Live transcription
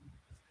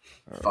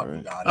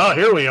Fucking God. Oh,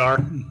 here we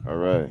are. All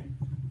right.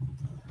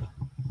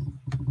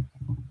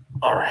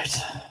 All right.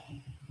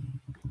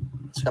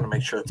 Just gotta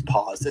make sure it's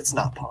paused. It's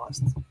not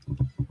paused.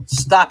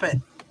 Stop it.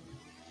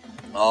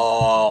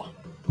 Oh.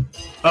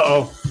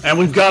 Uh-oh. And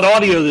we've got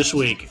audio this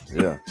week.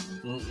 Yeah.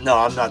 No,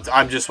 I'm not.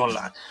 I just wanted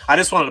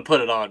to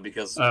put it on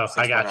because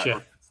I got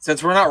you.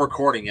 Since we're not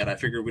recording it, I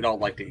figured we'd all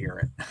like to hear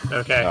it.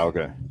 Okay. Oh,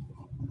 okay.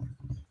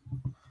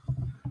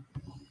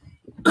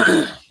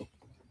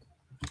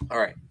 All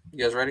right.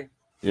 You guys ready?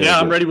 Yeah,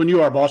 I'm ready when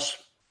you are, boss.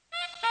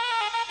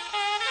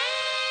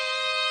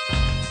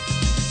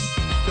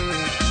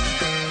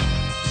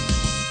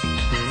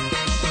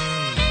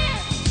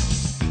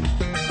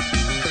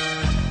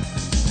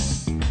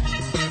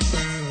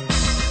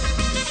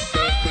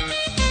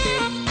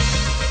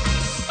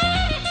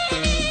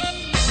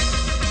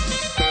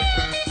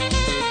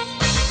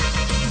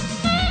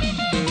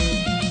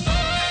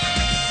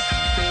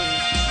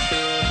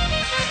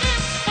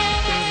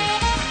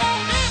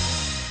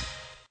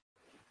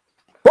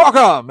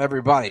 Welcome,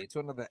 everybody, to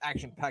another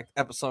action-packed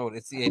episode.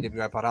 It's the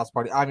AWI Pod House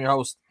Party. I'm your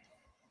host,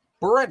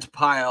 Brent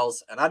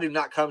Piles, and I do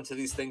not come to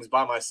these things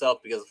by myself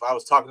because if I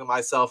was talking to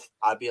myself,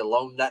 I'd be a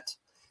lone nut,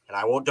 and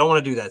I don't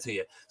want to do that to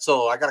you.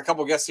 So I got a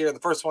couple guests here. The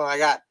first one I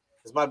got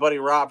is my buddy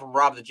Rob from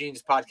Rob the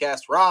Genius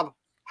Podcast. Rob,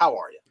 how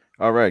are you?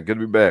 All right. Good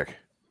to be back.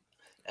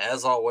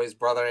 As always,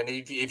 brother. And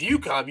if you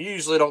come, you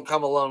usually don't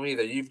come alone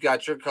either. You've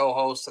got your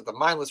co-host at the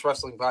Mindless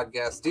Wrestling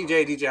Podcast,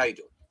 DJ. DJ, how you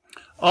doing?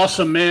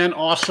 Awesome, man.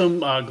 Awesome.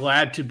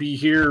 Glad to be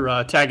here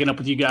tagging up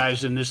with you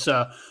guys in this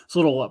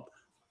little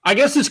I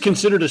guess it's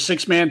considered a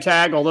 6-man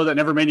tag, although that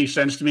never made any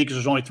sense to me because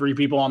there's only 3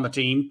 people on the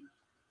team.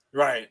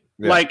 Right.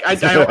 Yeah. Like, I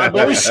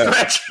always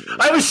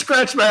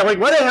scratch my head. Like,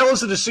 why the hell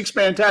is it a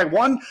 6-man tag?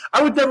 One,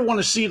 I would never want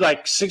to see,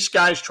 6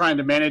 guys trying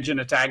to manage in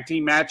a tag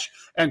team match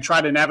and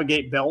try to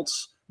navigate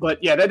belts. But,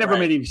 yeah, that never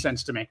made any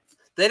sense to me.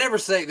 They never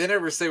say when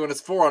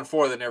it's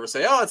 4-on-4. They never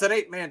say, "Oh, it's an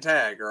 8-man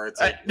tag," or it's.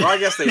 Well, I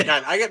guess they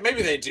kind. I get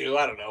maybe they do.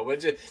 I don't know,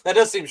 but that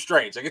does seem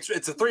strange. Like it's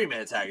a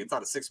 3-man tag. It's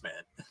not a 6-man.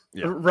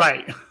 Yeah.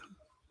 Right.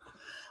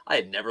 I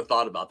had never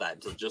thought about that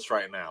until just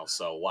right now.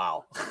 So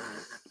wow.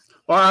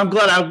 Well, I'm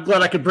glad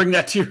I could bring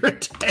that to your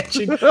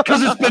attention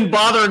because it's been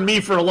bothering me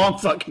for a long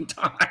fucking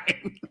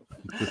time.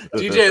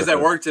 DJ is at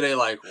work today.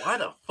 Like, why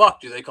the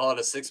fuck do they call it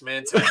a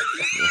 6-man tag?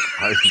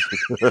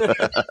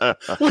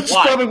 Which is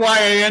probably why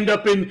I end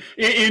up in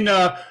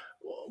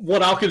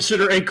what I'll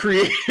consider a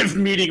creative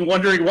meeting,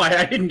 wondering why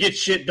I didn't get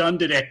shit done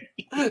today.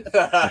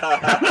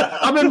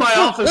 I'm in my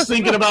office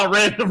thinking about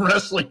random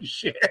wrestling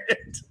shit.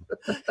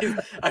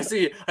 I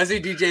see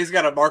DJ's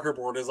got a marker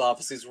board in his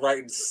office. He's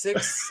writing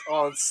 6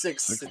 on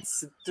 6.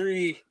 It's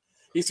 3.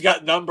 He's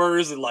got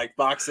numbers and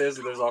boxes,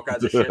 and there's all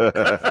kinds of shit.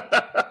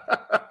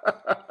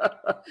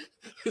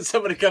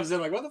 Somebody comes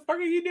in like, what the fuck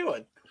are you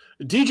doing?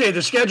 DJ,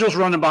 the schedule's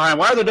running behind.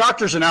 Why are the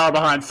doctors an hour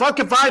behind? Fuck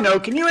if I know.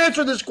 Can you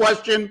answer this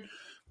question?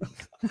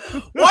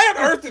 Why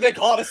on earth do they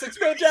call it a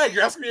 6-man tag?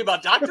 You're asking me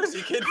about doctors? Are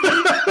you kidding me?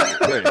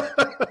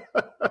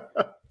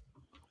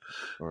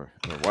 Or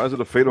why is it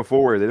a fatal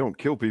 4-way? They don't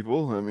kill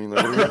people. I mean,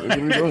 what are we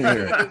doing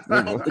here?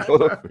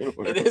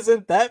 It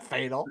isn't that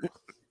fatal.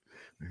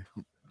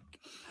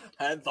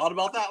 I hadn't thought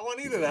about that one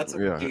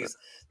either. Geez.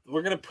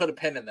 We're going to put a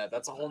pin in that.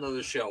 That's a whole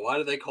nother show. Why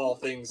do they call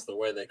things the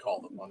way they call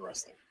them on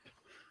wrestling?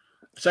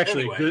 It's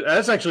actually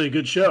that's actually a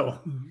good show.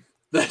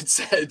 It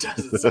sounds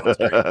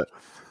great.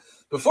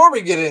 Before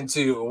we get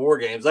into War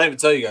Games, I didn't even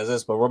tell you guys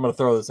this, but we're going to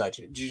throw this at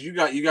you. You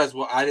guys,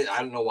 I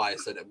don't know why I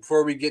said it.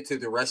 Before we get to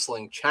the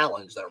wrestling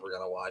challenge that we're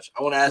going to watch,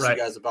 I want to ask you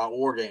guys about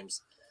War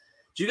Games.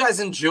 Did you guys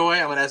enjoy?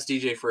 I'm going to ask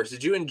DJ first.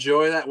 Did you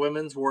enjoy that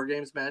women's War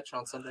Games match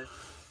on Sunday?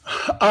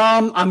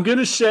 I'm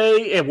gonna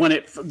say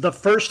the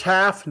first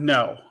half,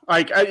 no.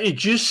 It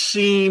just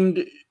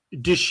seemed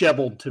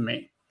disheveled to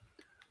me.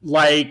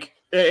 And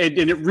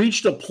it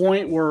reached a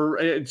point where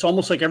it's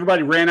almost like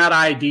everybody ran out of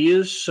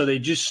ideas, so they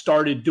just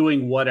started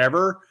doing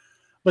whatever.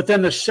 But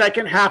then the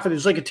second half of it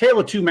is like a tale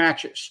of 2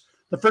 matches.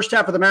 The first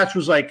half of the match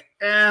was like,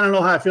 I don't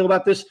know how I feel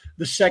about this.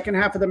 The second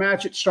half of the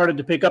match, it started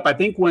to pick up. I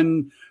think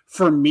when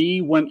Io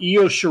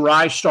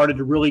Shirai started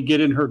to really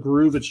get in her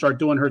groove and start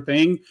doing her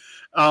thing,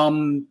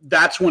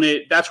 that's when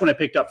it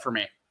picked up for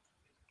me.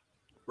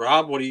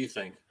 Rob, what do you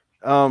think?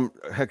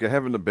 Heck,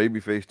 having the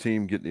babyface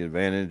team get the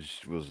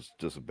advantage was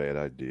just a bad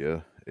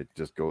idea.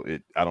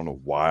 I don't know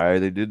why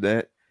they did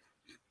that.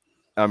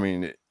 I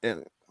mean,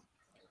 it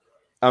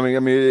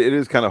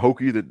is kind of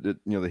hokey that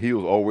the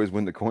heels always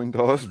win the coin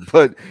toss,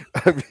 but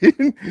I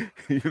mean,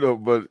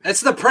 but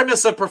it's the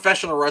premise of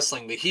professional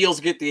wrestling. The heels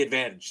get the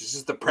advantage. It's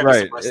just the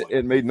premise of wrestling.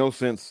 It made no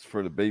sense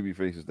for the baby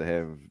faces to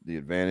have the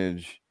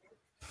advantage.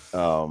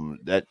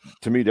 That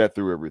to me, that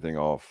threw everything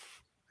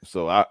off.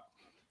 So I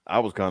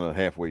was kind of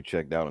halfway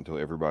checked out until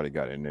everybody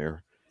got in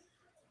there.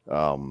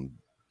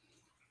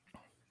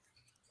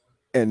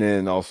 And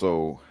then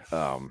also,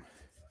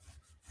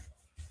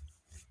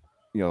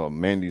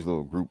 Mandy's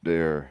little group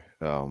there.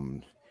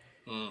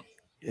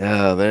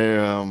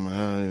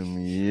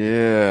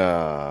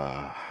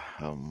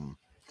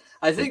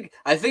 I think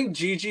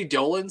Gigi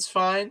Dolan's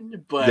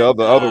fine, but The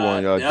other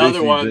one, the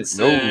other one's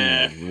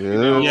Yeah,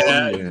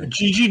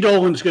 Gigi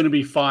Dolan's going to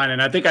be fine,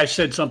 and I think I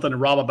said something to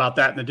Rob about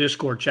that in the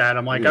Discord chat.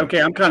 I'm like,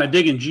 okay, I'm kind of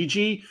digging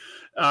Gigi.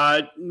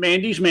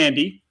 Mandy's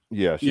Mandy.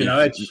 Yeah,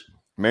 it's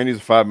Mandy's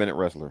a 5-minute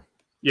wrestler.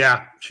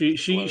 Yeah,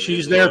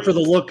 she's there for the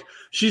look.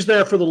 She's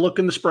there for the look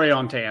and the spray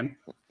on tan.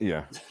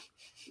 Yeah.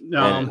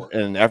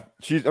 And after,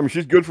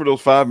 she's good for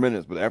those 5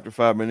 minutes, but after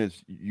 5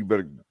 minutes,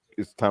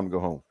 it's time to go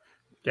home.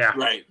 Yeah,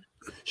 right.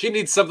 She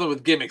needs something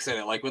with gimmicks in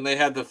it, like when they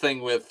had the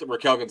thing with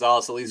Raquel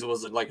Gonzalez. At least it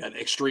wasn't like an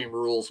Extreme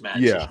Rules match.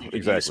 Yeah, you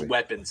exactly. Use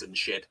weapons and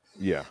shit.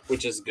 Yeah,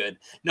 which is good.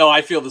 No,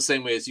 I feel the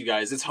same way as you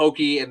guys. It's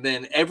hokey, and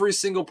then every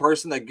single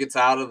person that gets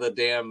out of the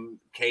damn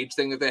cage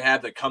thing that they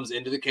have that comes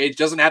into the cage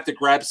doesn't have to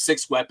grab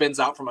 6 weapons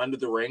out from under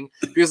the ring,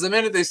 because the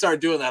minute they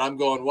start doing that, I'm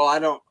going, well, I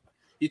don't.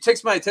 It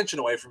takes my attention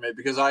away from it,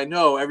 because I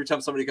know every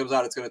time somebody comes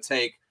out, it's going to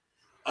take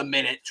a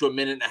minute to a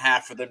minute and a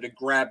half for them to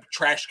grab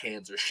trash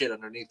cans or shit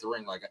underneath the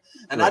ring,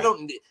 I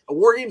don't. A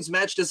War Games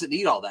match doesn't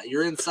need all that.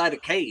 You're inside a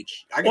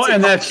cage. I can see a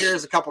couple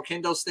chairs, a couple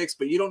kendo sticks,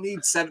 but you don't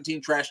need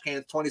 17 trash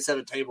cans,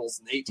 27 tables,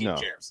 and 18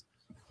 chairs.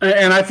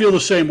 And I feel the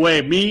same way.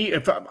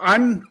 I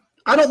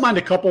don't mind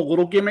a couple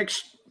little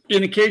gimmicks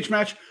in a cage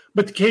match,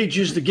 but the cage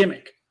is the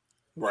gimmick.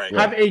 Right.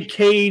 Have a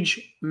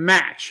cage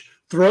match.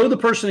 Throw the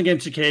person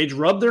against the cage,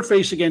 rub their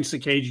face against the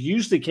cage,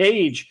 use the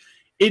cage.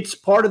 It's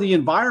part of the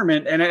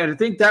environment, and I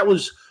think that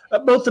was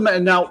both the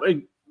men. Now,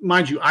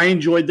 mind you, I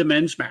enjoyed the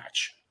men's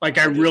match. Like,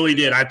 I really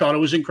did. I thought it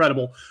was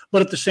incredible.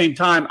 But at the same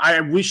time, I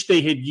wish they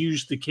had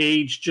used the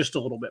cage just a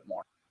little bit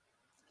more.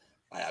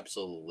 I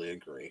absolutely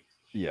agree.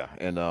 Yeah,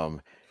 and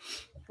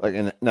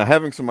and now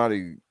having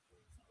somebody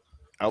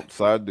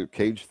outside the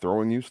cage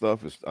throwing you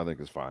stuff I think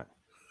is fine.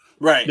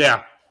 Right.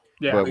 Yeah.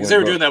 Because they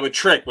were doing that with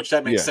Trick, which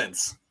that makes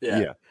sense.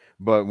 Yeah.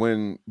 But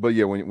when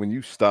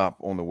you stop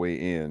on the way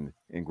in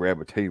and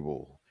grab a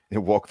table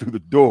and walk through the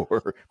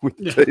door with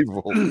the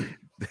table,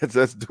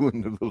 that's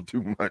doing a little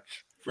too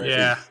much. Right.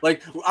 Yeah.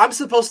 Like, I'm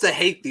supposed to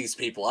hate these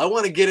people. I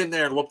want to get in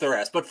there and whoop their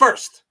ass. But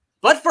first,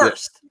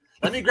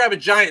 let me grab a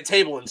giant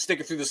table and stick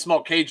it through the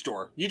small cage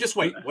door. You just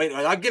wait.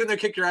 I'll get in there,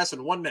 kick your ass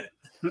in 1 minute.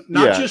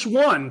 Not just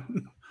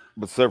one.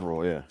 But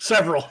several, yeah.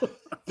 Several.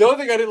 The only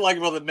thing I didn't like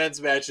about the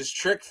men's match is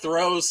Trick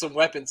throws some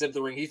weapons into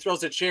the ring. He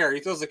throws a chair. He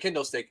throws a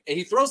kendo stick. And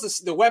he throws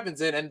the weapons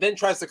in and then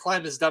tries to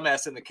climb his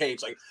dumbass in the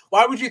cage. Like,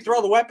 why would you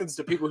throw the weapons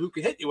to people who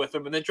can hit you with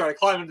them and then try to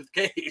climb into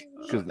the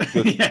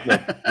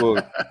cage?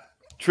 Well,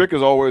 Trick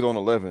is always on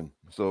 11,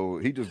 so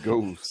he just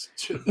goes.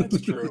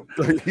 That's true.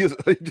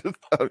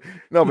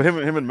 No, but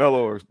him and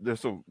Mello they're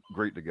so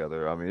great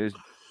together. I mean,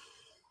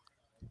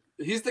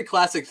 he's the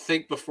classic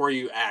think before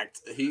you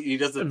act. He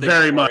doesn't think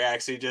very before much. He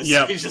acts. He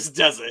just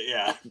does it.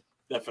 Yeah,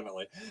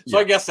 definitely. So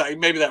I guess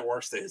maybe that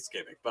works to his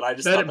gimmick. But I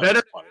just thought that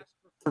was funny.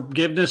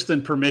 Forgiveness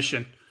than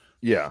permission.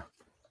 Yeah,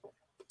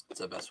 it's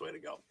the best way to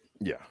go.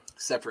 Yeah,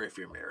 except for if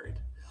you're married.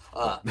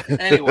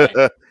 Anyway,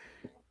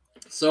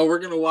 so we're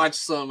gonna watch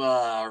some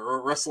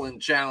wrestling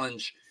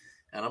challenge.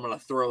 And I'm going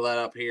to throw that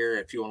up here.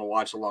 If you want to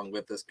watch along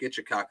with us, get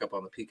your cock up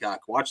on the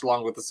Peacock. Watch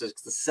along with us.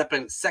 It's the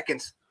second,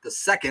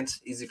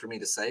 easy for me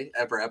to say,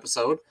 ever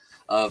episode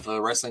of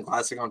Wrestling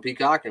Classic on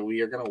Peacock. And we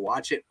are going to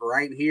watch it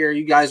right here.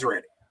 You guys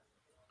ready?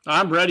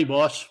 I'm ready,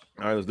 boss.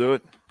 All right, let's do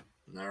it.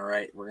 All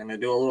right. We're going to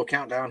do a little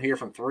countdown here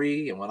from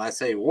 3. And when I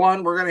say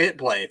 1, we're going to hit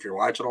play if you're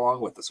watching along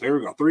with us. Here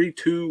we go. 3,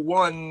 2,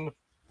 1.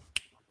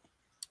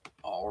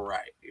 All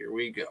right. Here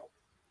we go.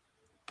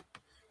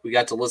 We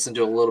got to listen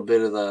to a little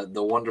bit of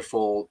the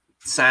wonderful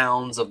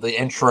sounds of the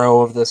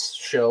intro of this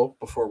show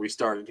before we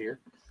started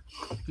here,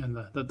 and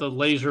the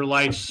laser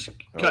lights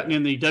cutting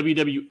in the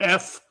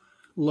WWF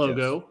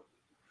logo. Yes.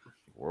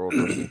 World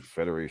Wrestling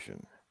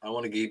Federation. I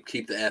want to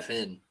keep the F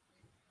in.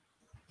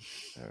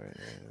 All right,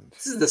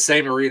 This is the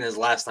same arena as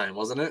last time,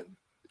 wasn't it?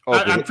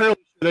 Okay. I'm fairly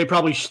sure they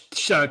probably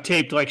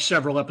taped like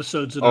several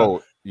episodes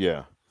of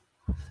yeah,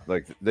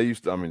 like they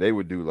used to. I mean, they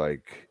would do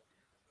like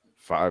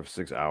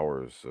 5-6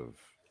 hours of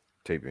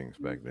tapings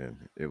back then.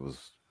 It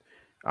was.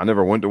 I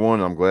never went to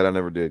one. I'm glad I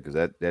never did, because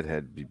that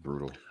had to be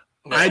brutal.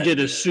 I did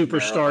a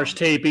Superstars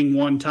taping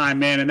one time,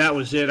 man, and that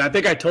was it. I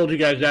think I told you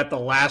guys that the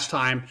last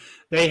time.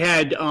 They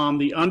had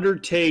The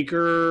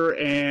Undertaker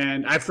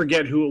and I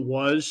forget who it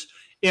was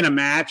in a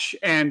match,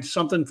 and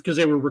something, because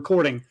they were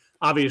recording,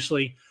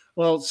 obviously.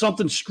 Well,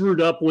 something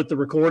screwed up with the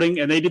recording,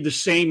 and they did the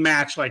same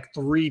match like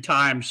 3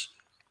 times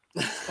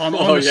in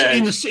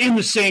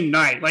the same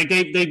night. Like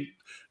they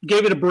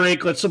gave it a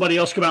break, let somebody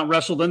else come out and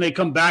wrestle. Then they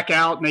come back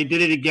out and they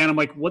did it again. I'm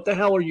like, what the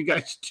hell are you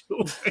guys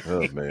doing?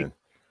 Oh, man.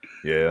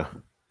 Yeah.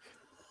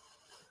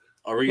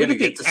 Are we going to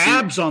get the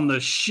abs on the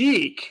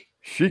Sheik?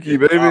 Sheiky,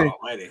 baby. Oh,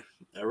 mighty.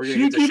 Are we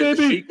going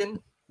to get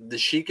the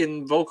Sheik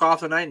and Volkov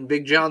tonight and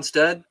Big John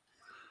Studd?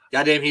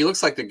 Goddamn, he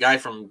looks like the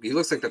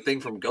thing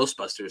from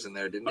Ghostbusters in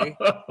there, didn't he?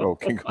 Oh,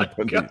 King Kong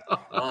Bundy.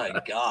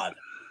 My God.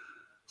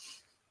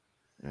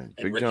 And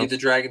Ricky John... the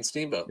Dragon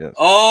Steamboat. Yes.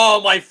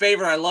 Oh, my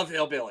favorite. I love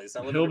hillbillies.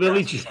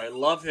 I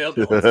love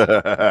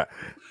hillbillies.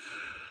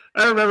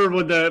 I remember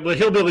when the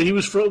hillbilly, he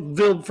was from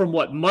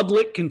what,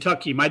 Mudlick,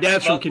 Kentucky. My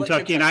dad's from Mudlick,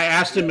 Kentucky, and I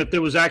asked him if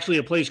there was actually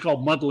a place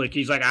called Mudlick.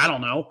 He's like, I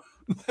don't know.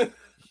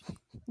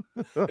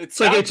 It's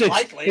like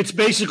likely. it's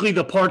basically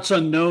the parts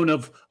unknown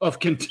of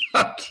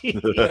Kentucky.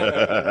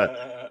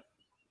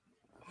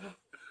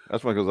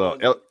 That's funny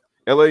because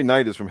L.A.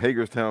 Knight is from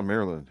Hagerstown,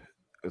 Maryland.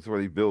 That's where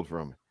he billed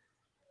from.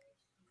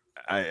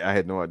 I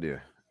had no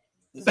idea.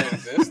 Does that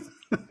exist?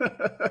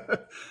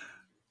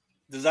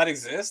 Does that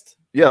exist?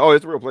 Yeah. Oh,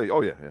 it's a real place.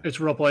 Oh, yeah. It's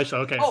a real place.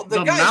 Okay. Oh,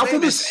 the guy's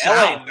name is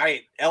L.A.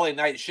 Knight. L.A.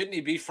 Knight. Shouldn't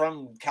he be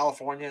from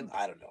California?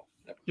 I don't know.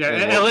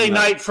 Yeah, L.A.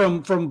 Knight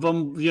from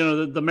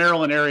the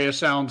Maryland area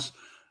sounds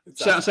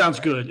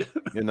good.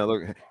 Yeah. Now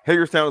look,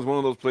 Hagerstown is one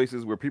of those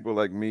places where people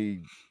like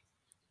me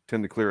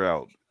tend to clear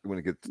out when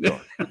it gets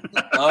dark.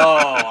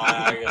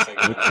 I guess I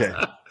get Okay.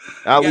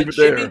 I'll leave it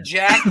there. Jimmy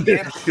Jack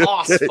and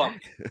Hoss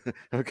Funk.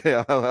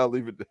 Okay, I'll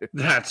leave it there.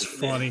 That's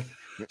funny.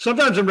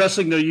 Sometimes in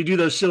wrestling, though, you do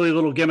those silly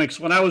little gimmicks.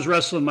 When I was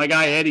wrestling, my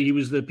guy Eddie, he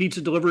was the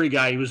pizza delivery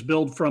guy. He was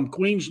billed from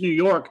Queens, New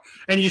York,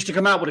 and he used to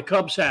come out with a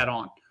Cubs hat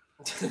on.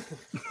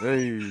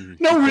 Hey.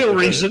 No real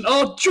reason.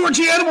 Oh,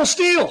 Georgie Animal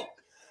Steel.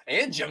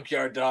 And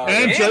Junkyard Dog.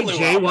 And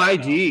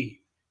JYD.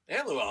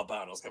 And Lou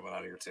Albano's coming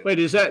out here, too. Wait,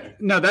 is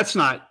that? No, that's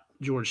not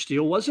George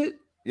Steele, was it?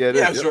 Yeah, it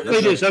is. Sure,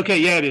 it is. Okay,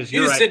 yeah, it is.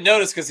 You just didn't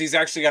notice because he's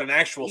actually got an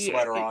actual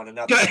sweater on and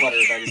not the sweater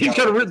that he's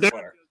got a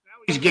sweater.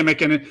 He's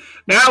gimmicking it.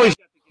 Now he's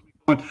got the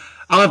gimmick on.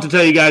 I'll have to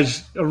tell you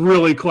guys a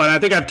really cool. I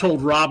think I've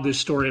told Rob this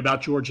story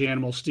about George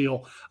Animal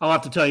Steel. I'll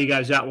have to tell you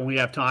guys that when we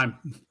have time.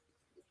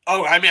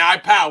 Oh, I mean,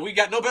 we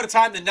got no better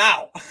time than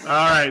now.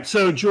 All right.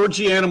 So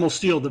Georgie Animal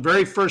Steel, the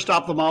very first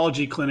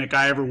ophthalmology clinic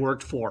I ever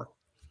worked for.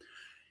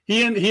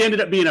 He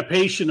ended up being a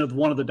patient of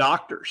one of the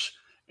doctors.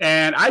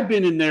 And I'd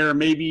been in there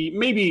maybe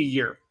a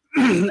year.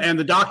 And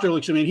the doctor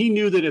looks at me, and he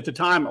knew that at the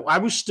time I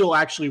was still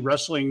actually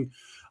wrestling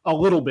a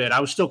little bit.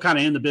 I was still kind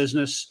of in the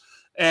business.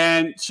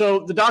 And so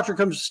the doctor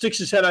comes, sticks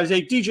his head out. I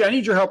say, DJ, I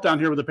need your help down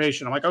here with the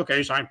patient. I'm like,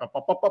 okay, so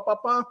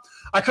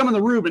I come in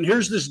the room, and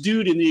here's this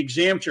dude in the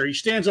exam chair. He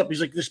stands up.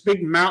 He's like this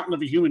big mountain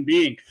of a human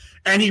being.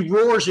 And he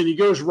roars, and he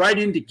goes right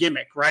into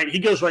gimmick, right? He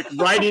goes like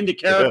right into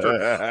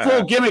character,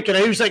 full gimmick. And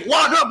he was like,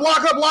 lock up,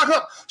 lock up, lock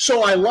up.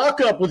 So I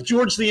lock up with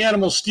George the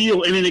Animal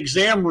Steel in an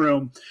exam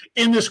room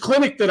in this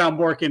clinic that I'm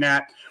working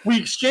at. We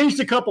exchanged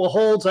a couple of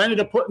holds. I ended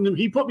up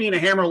he put me in a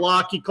hammer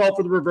lock. He called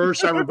for the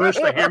reverse. I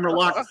reversed the hammer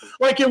lock.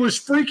 Like, it was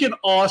freaking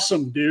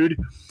awesome, dude.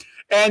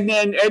 And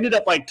then ended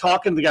up like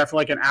talking to the guy for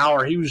like an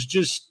hour. He was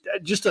just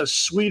a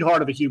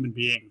sweetheart of a human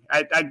being.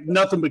 I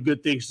nothing but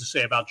good things to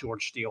say about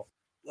George Steele.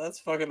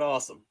 That's fucking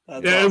awesome.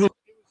 Awesome.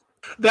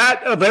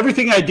 That of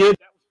everything I did,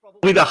 that was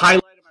probably the highlight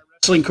of my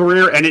wrestling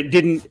career, and it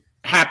didn't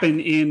happen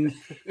in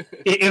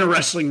a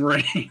wrestling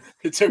ring.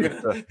 It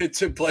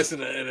took place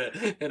in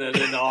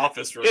an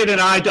office room. In an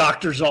eye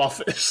doctor's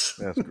office.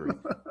 That's great.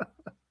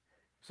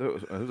 So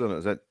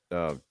is that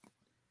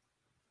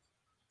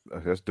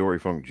that's Dory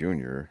Funk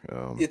Jr.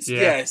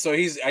 So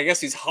I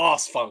guess he's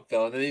Hoss Funk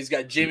though, and then he's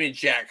got Jimmy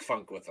Jack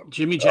Funk with him.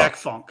 Jimmy Jack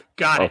Funk.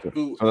 Got it.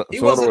 He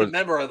wasn't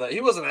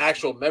he wasn't an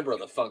actual member of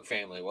the Funk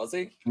family, was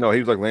he? No, he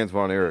was like Lance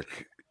Von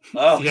Erich.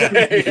 Oh yeah.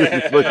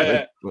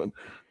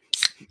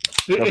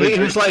 He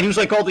was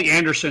like all the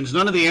Andersons.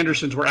 None of the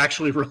Andersons were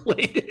actually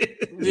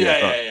related.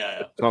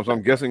 Yeah. So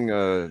I'm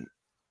guessing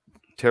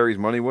Terry's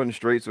money wasn't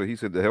straight, so he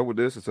said, "The hell with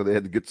this," and so they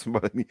had to get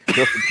somebody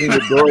else to team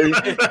with Dory.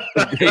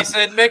 He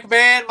said,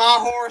 "McMahon, my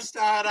horse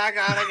died. I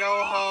gotta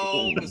go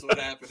home." That's what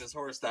happened. His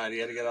horse died. He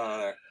had to get out of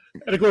there.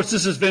 And of course,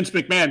 this is Vince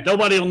McMahon.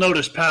 Nobody will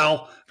notice,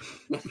 pal.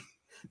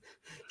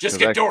 Just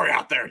get Dory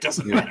out there. It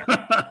doesn't matter.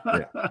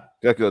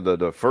 Yeah.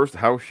 The first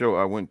house show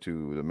I went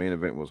to, the main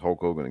event was Hulk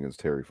Hogan against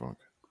Terry Funk.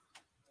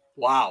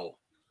 Wow.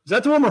 Is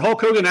that the one where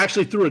Hulk Hogan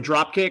actually threw a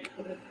drop kick?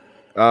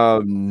 No,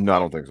 I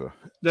don't think so.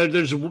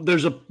 There's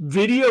a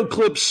video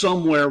clip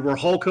somewhere where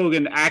Hulk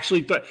Hogan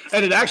actually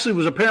and it actually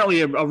was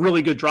apparently a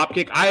really good drop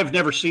kick. I have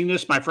never seen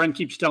this. My friend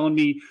keeps telling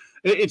me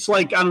it's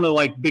like, I don't know,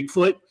 like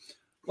Bigfoot.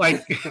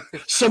 Like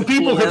some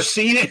people have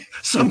seen it.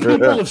 Some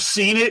people have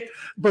seen it,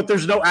 but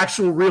there's no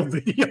actual real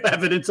video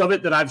evidence of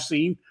it that I've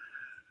seen.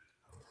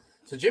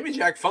 So Jimmy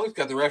Jack Funk's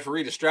got the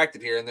referee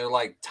distracted here, and they're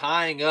like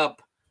tying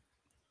up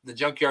the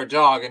Junkyard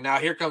Dog, and now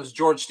here comes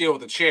George Steele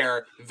with a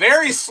chair,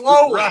 very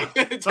slowly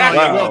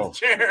attacking with the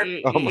chair.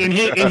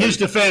 In his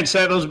defense,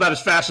 that was about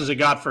as fast as it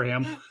got for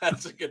him.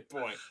 That's a good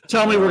point.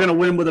 Tell me we're going to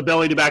win with a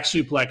belly-to-back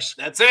suplex.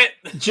 That's it.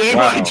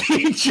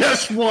 JYD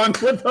just won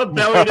with a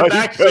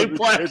belly-to-back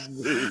suplex.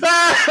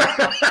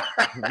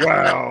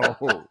 Wow.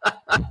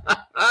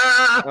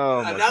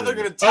 And now they're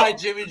going to tie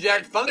Jimmy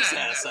Jack Funk's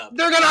ass up.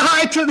 They're going to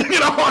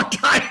hog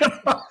tie him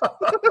up.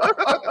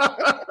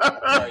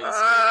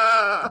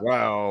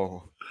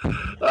 Wow.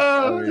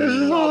 This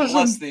is awesome.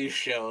 Plus these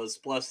shows.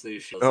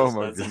 Oh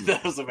my God.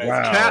 That was amazing.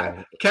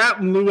 Wow.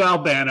 Captain Lou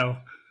Albano.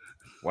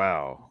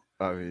 Wow.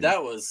 I mean,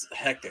 that was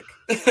hectic.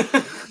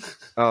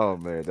 Oh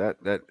man, that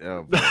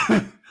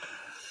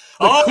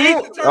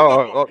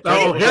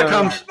here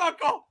comes.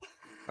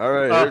 All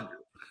right,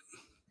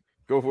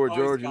 go for it,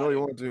 George. You know you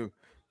want to.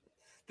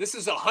 This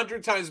is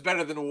 100 times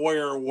better than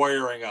Warrior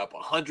warrioring up.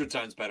 100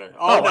 times better.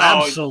 Oh, no,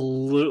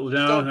 absolutely.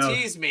 No, don't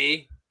tease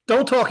me.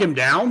 Don't talk him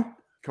down.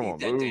 Come on,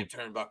 that Lou. damn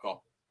turnbuckle.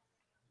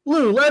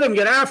 Lou, let him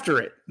get after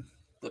it.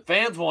 The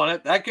fans want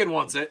it. That kid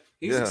wants it.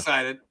 He's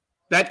excited.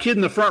 That kid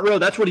in the front row,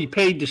 that's what he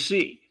paid to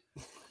see.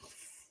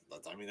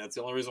 That's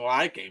the only reason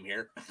why I came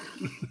here.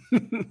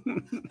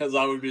 As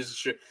I would be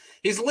sure.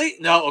 He's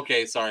late. No,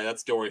 okay, sorry.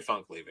 That's Dory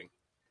Funk leaving.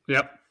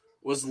 Yep.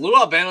 Was Lou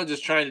Albano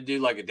just trying to do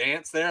like a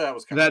dance there? That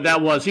was kind of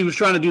that was. He was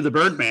trying to do the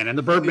Birdman, and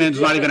the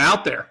Birdman's not even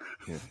out there.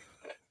 Yeah.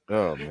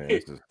 Oh man.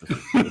 Here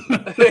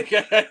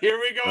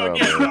we go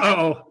again.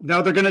 Uh-oh.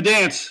 Now they're gonna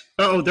dance.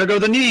 Uh-oh, there go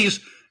the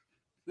knees.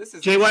 This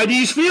is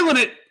JYD's feeling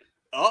it.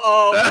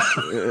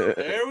 Uh-oh.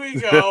 There we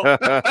go.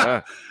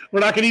 We're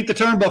not going to eat the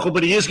turnbuckle,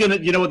 but he is going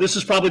to, you know what, this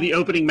is probably the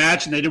opening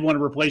match, and they didn't want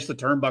to replace the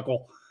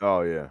turnbuckle.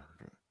 Oh, yeah.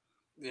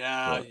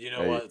 Yeah, you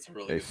know what? It's a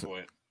really good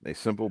point. A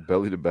simple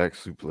belly-to-back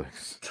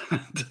suplex.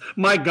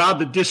 My God,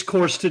 the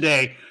discourse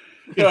today,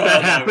 if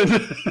that happened.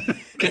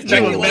 If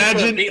Becky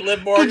Lynch beat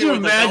Liv Morgan with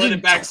a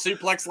belly-to-back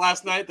suplex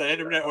last night, the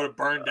internet would have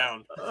burned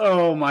down.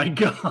 Oh, my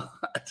God.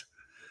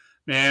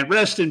 Man,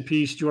 rest in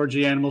peace,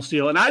 Georgie Animal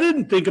Steel. And I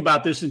didn't think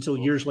about this until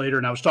years later.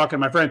 And I was talking to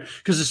my friend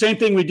because the same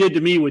thing we did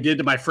to me, we did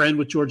to my friend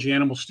with Georgie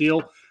Animal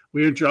Steel.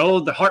 We were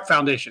the Heart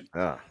Foundation.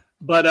 Ah.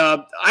 But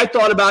I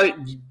thought about it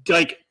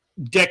like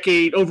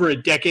over a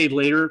decade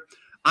later.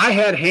 I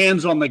had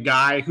hands on the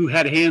guy who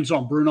had hands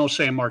on Bruno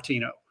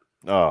Sammartino.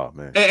 Oh,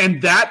 man.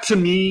 And that to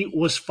me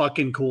was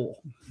fucking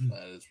cool.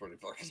 That is pretty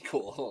fucking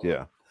cool.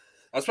 Yeah.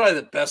 That's probably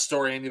the best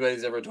story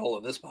anybody's ever told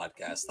on this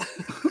podcast.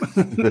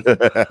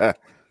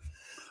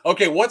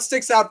 Okay, what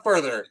sticks out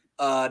further?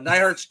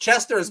 Neidhart's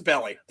chest or his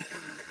belly?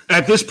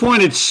 At this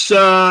point,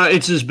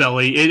 it's his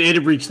belly. It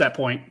had reached that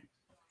point.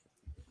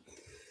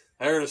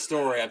 I heard a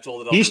story. I've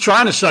told it. He's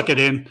trying to suck it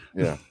in.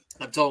 Yeah.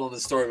 I've told him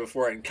this story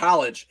before. In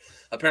college,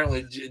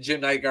 apparently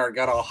Jim Neidhart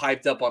got all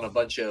hyped up on a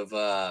bunch of,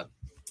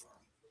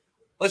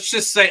 let's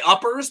just say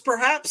uppers,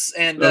 perhaps.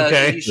 And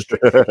okay.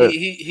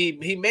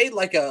 he made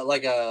like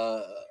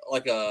a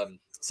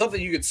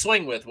something you could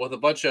swing with a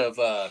bunch of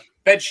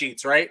bed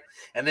sheets, right?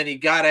 And then he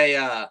got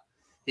a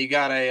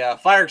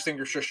fire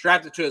extinguisher,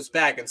 strapped it to his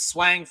back, and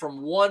swang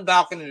from one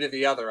balcony to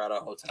the other at a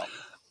hotel.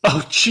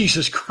 Oh,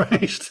 Jesus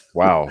Christ!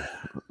 Wow.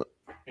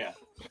 Yeah.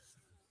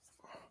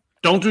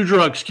 Don't do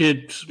drugs,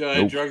 kids.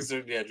 Nope. Drugs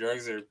are bad. We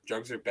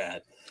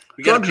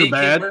drugs are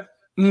bad.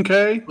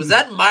 Okay. Was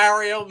that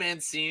Mario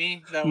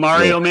Mancini?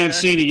 Mario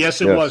Mancini.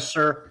 Yes, it was,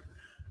 sir.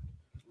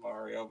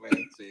 Mario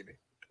Mancini.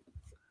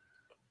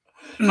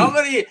 How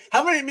many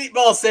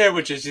meatball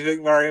sandwiches do you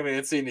think Mario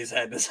Mancini's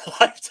had in his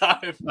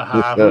lifetime?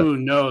 Who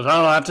knows?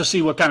 I'll have to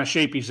see what kind of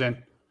shape he's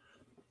in.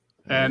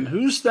 And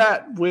who's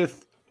that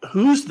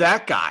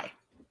guy?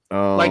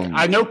 Like,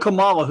 I know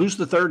Kamala. Who's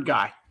the third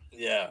guy?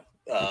 Yeah.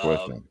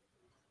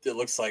 It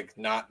looks like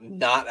not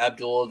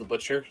Abdullah the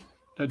Butcher.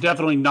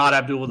 Definitely not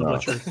Abdullah the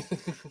Butcher.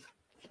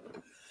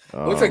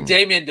 Looks like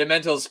Damien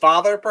Demento's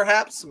father,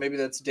 perhaps. Maybe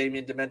that's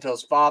Damien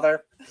Demento's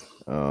father.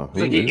 Looks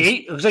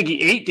like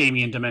he ate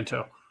Damien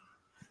Demento.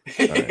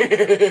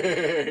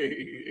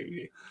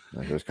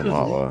 There's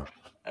Kamala.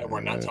 And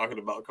we're not talking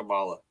about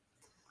Kamala.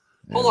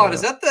 Hold on,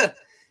 is that the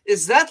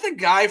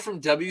guy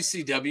from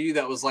WCW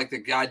that was like the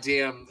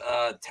goddamn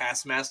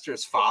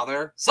Taskmaster's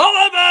father?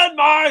 Sullivan,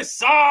 my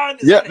son.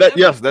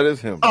 Yes, that is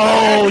him.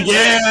 Oh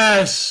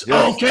yes.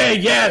 Okay,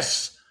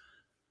 yes.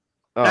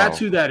 Oh. That's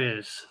who that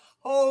is.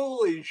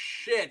 Holy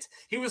shit!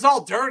 He was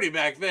all dirty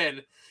back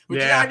then.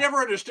 Which I never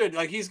understood.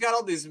 Like, he's got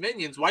all these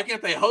minions. Why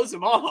can't they hose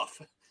him off?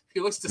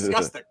 He looks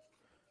disgusting.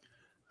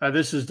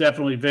 This is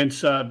definitely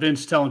Vince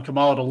telling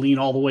Kamala to lean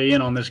all the way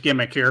in on this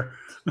gimmick here.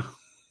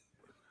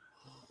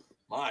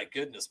 My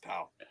goodness,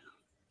 pal.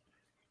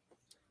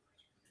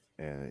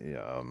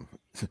 And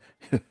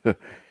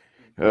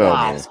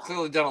wow. He's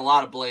clearly done a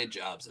lot of blade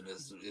jobs in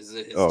his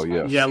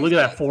yeah, look at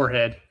that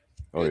forehead.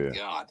 Good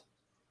God.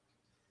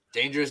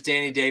 Dangerous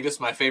Danny Davis,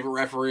 my favorite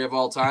referee of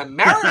all time.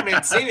 Mario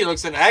Mancini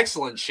looks in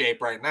excellent shape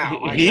right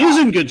now. He is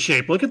in good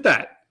shape. Look at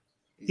that.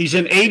 He's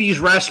in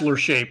 80s wrestler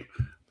shape.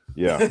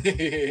 Yeah.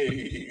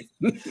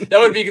 That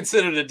would be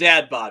considered a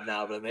dad bod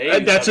now, but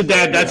that's a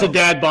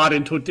dad bod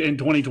in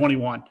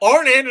 2021.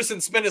 Arn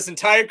Anderson spent his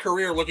entire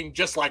career looking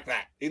just like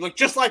that. He looked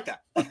just like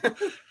that.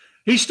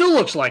 He still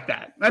looks like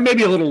that.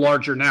 Maybe a little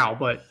larger now,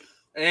 but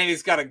and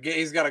he's got a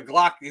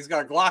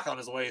Glock on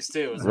his waist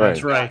too. Right.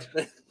 That's right.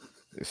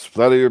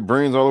 Splatter your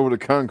brains all over the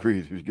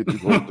concrete. You get too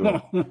close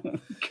to it.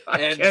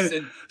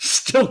 and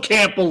still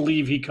can't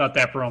believe he cut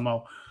that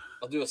promo.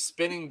 I'll do a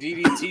spinning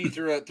DDT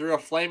through a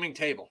flaming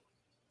table.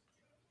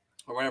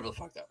 Or whatever the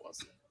fuck that was.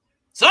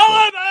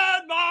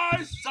 Sullivan,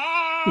 my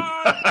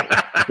son!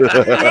 You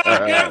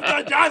give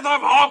the death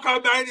of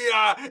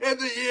Hulkamania in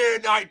the year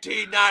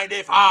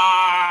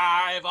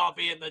 1995. I'll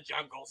be in the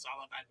jungle,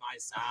 Sullivan, my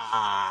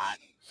son.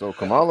 So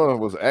Kamala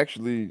was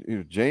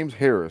actually James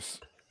Harris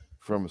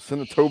from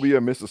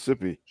Senatobia,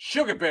 Mississippi.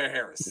 Sugar Bear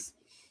Harris.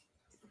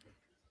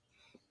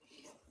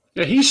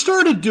 Yeah, he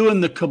started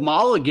doing the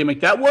Kamala gimmick.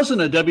 That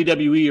wasn't a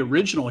WWE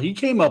original. He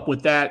came up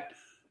with that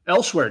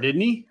elsewhere,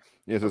 didn't he?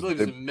 Yes, I believe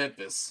he's in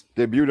Memphis.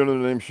 Debuted under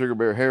the name Sugar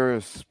Bear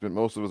Harris. Spent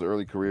most of his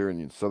early career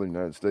in the Southern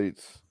United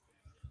States.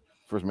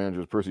 First manager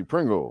was Percy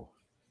Pringle.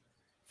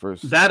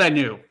 That I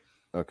knew.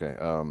 Okay.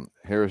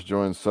 Harris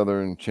joined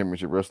Southern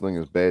Championship Wrestling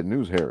as Bad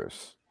News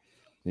Harris.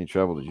 He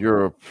traveled to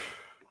Europe,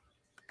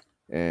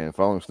 and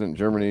following a stint in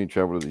Germany,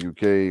 traveled to the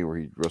UK, where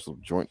he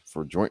wrestled joint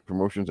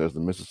promotions as the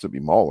Mississippi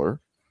Mauler.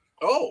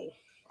 Oh,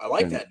 I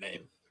like that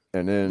name.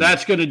 And then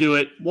that's going to do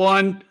it.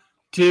 1,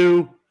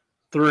 2,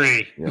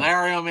 3. Yeah.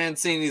 Mario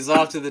Mancini's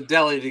off to the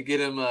deli to get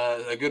him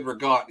a good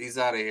regat. He's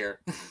out of here.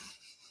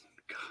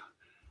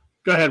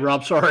 Go ahead,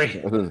 Rob.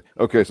 Sorry.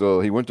 Okay,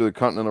 so he went to the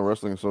Continental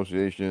Wrestling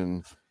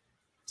Association.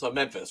 So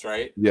Memphis,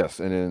 right? Yes,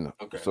 and then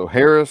so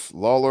Harris,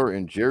 Lawler,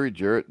 and Jerry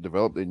Jarrett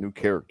developed a new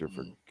character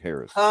for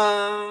Harris.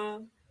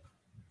 All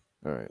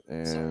right,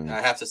 and sorry,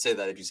 I have to say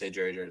that if you say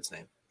Jerry Jarrett's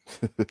name.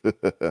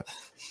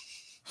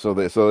 so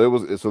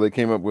they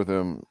came up with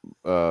him.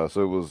 So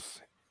it was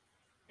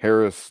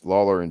Harris,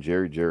 Lawler, and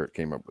Jerry Jarrett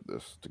came up with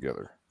this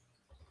together.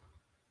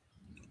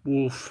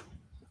 Oof.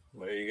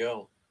 There you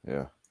go.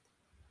 Yeah.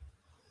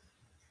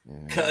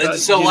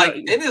 So,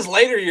 in his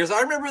later years,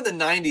 I remember in the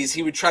 90s,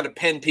 he would try to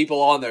pin people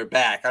on their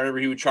back. I remember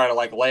he would try to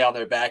lay on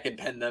their back and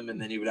pin them,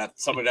 and then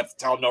somebody would have to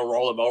tell him no,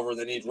 roll them over.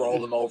 Then he'd roll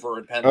them over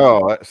and pin them.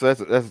 Oh, so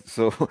that's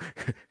so.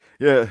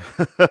 Yeah.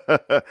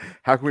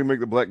 How can we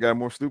make the black guy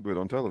more stupid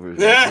on television?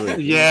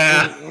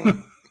 Yeah.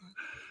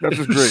 That's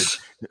just great.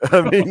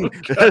 I mean,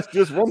 that's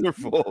just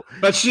wonderful.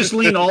 Let's just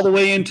lean all the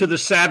way into the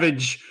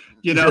savage.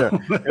 You know.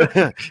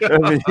 Yeah.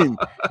 I mean,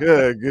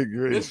 yeah, good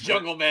grief. This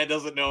jungle man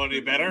doesn't know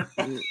any better.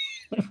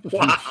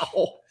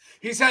 Wow.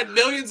 He's had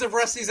hundreds of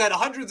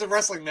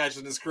wrestling matches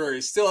in his career.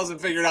 He still hasn't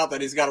figured out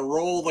that he's got to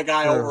roll the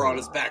guy over on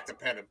his back to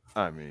pin him.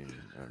 I mean.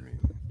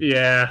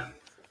 Yeah.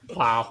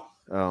 Wow.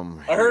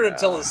 I heard him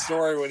tell a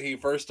story when he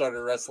first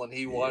started wrestling.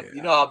 He won.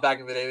 You know how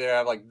back in the day they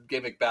have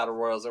gimmick battle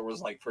royals. There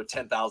was for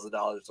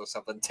 $10,000 or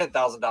something,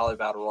 $10,000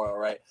 battle royal,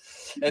 right?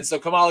 And so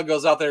Kamala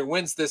goes out there and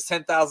wins this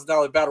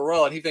 $10,000 battle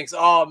royal, and he thinks,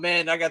 "Oh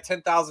man, I got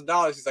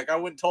 $10,000." He's like, "I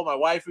went and told my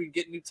wife we could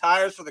get new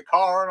tires for the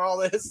car and all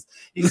this."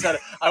 He said,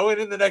 "I went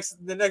in the next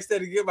day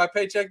to get my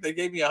paycheck. They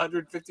gave me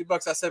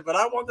 $150. I said, but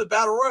I won the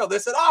battle royal." They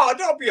said, "Oh,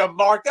 don't be a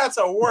mark. That's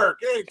a work.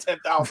 It ain't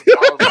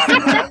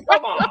 $10,000.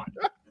 Come on."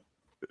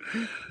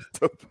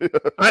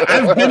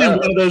 I've been in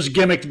one of those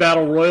gimmicked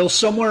battle royals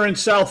somewhere in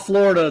South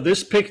Florida.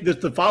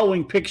 The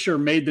following picture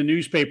made the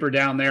newspaper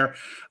down there.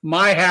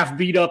 My half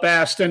beat up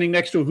ass standing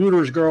next to a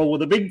Hooters girl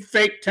with a big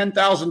fake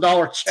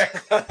 $10,000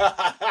 check.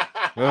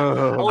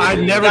 I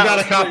never got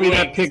a copy of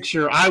that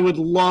picture. I would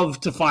love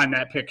to find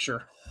that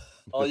picture.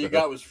 All you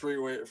got was free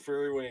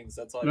wings.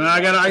 That's all.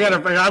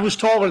 I was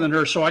taller than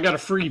her, so I got a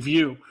free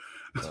view.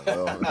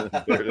 There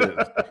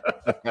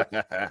it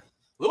is.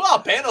 Lou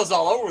Albano's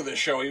all over this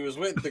show. He was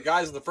with the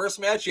guys in the first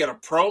match. He had a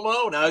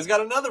promo. Now he's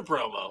got another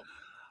promo.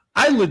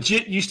 I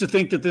legit used to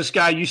think that this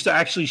guy used to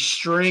actually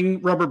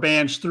string rubber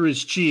bands through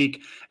his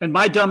cheek. And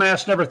my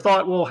dumbass never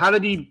thought, well, how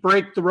did he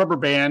break the rubber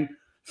band,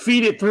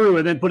 feed it through,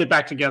 and then put it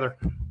back together?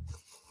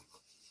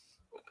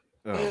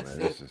 Oh,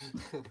 man,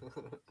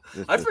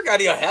 I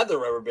forgot he had the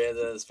rubber band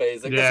in his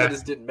face. I guess I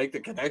just didn't make the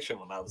connection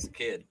when I was a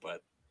kid.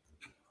 But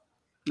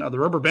no, the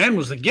rubber band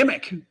was the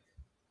gimmick.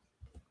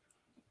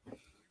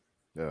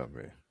 Oh,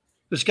 man.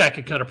 This guy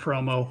could cut a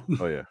promo.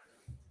 Oh, yeah.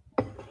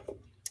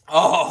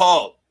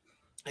 Oh,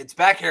 it's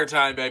back hair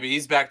time, baby.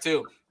 He's back,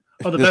 too.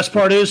 Oh, the best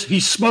part is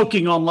he's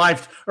smoking on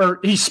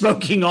he's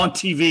smoking on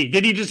TV.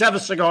 Did he just have a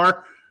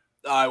cigar?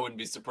 I wouldn't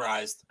be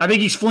surprised. I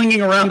think he's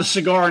flinging around a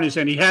cigar in his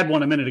hand. He had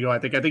one a minute ago, I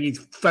think. I think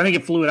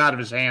it flew it out of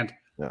his hand.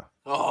 Yeah.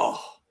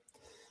 Oh.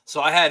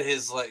 So I had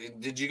his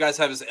did you guys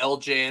have his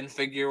LJN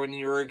figure when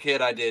you were a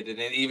kid? I did. And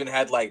it even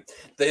had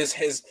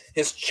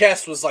his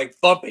chest was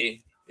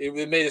bumpy.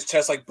 It made his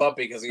chest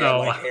bumpy because he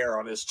had hair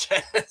on his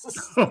chest.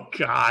 Oh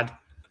God!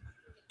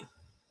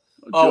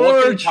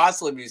 What could he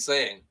possibly be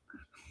saying?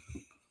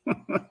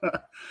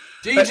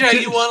 DJ,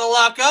 you want to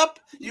lock up?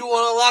 You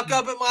want to lock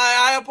up at my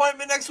eye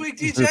appointment next week,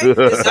 DJ?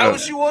 Is that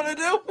what you want to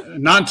do?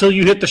 Not until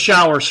you hit the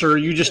shower, sir.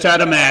 You just had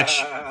a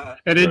match,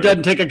 and it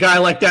doesn't take a guy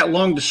like that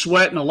long to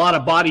sweat and a lot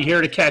of body hair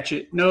to catch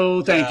it.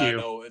 No, thank you.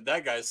 No,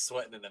 that guy's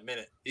sweating in a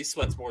minute. He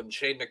sweats more than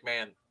Shane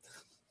McMahon.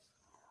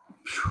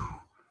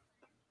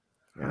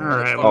 All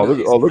right.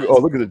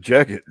 Look at the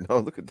jacket. Oh,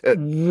 look at that.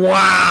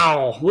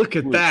 Wow. Look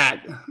at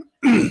that.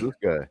 This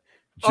guy.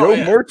 Joe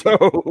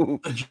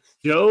Murto.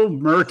 Joe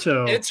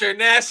Murto.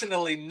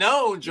 Internationally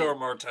known Joe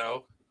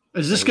Murto.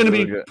 Is this going to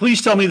be,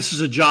 please tell me this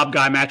is a job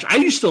guy match. I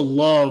used to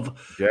love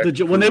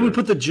when they would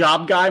put the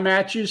job guy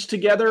matches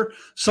together.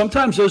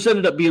 Sometimes those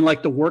ended up being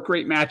the work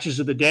rate matches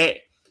of the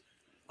day.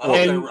 No,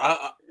 wait a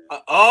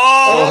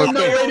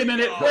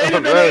minute.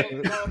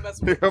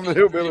 Here come the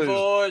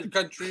hillbillies.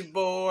 Country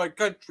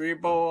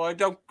boy,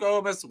 don't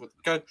go messing with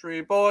the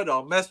country boy.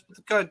 Don't mess with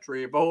the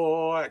country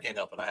boy. I can't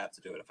help it. I have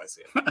to do it if I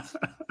see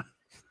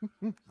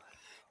it.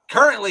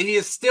 Currently, he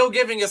is still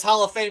giving his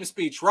Hall of Fame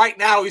speech. Right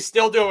now, he's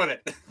still doing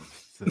it.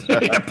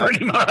 Yeah,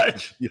 pretty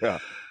much. Yeah.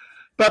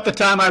 About the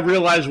time I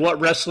realized what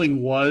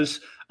wrestling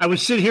was, I would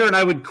sit here and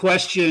I would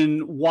question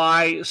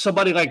why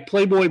somebody like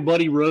Playboy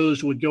Buddy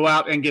Rose would go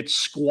out and get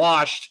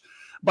squashed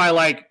by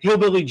like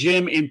Hillbilly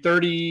Jim in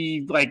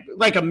 30,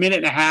 like a minute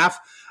and a half,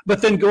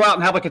 but then go out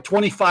and have like a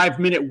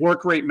 25-minute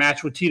work rate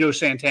match with Tito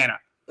Santana.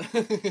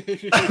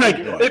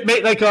 It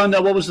made like on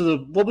what was the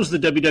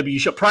WWE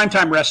show?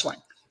 Primetime Wrestling.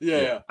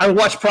 Yeah. I would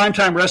watch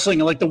Primetime Wrestling,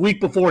 and like the week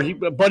before,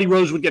 Buddy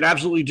Rose would get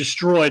absolutely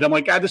destroyed. I'm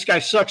like, God, this guy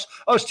sucks.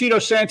 Oh, it's Tito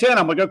Santana.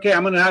 I'm like, okay,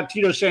 I'm going to have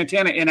Tito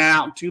Santana in and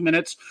out in 2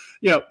 minutes.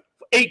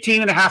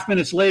 18 and a half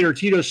minutes later,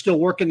 Tito's still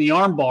working the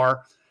arm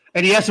bar,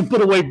 and he hasn't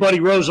put away Buddy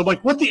Rose. I'm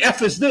like, what the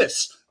F is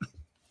this?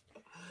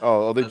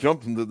 Oh, they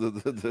jumped in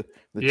the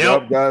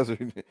job guys are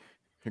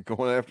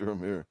going after him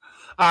here.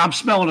 I'm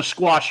smelling a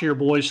squash here,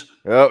 boys.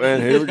 Yep,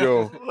 and here we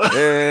go.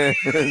 And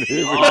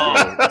here we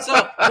go.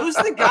 So who's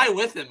the guy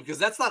with him? Because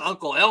that's not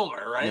Uncle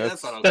Elmer, right?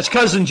 That's not Uncle That's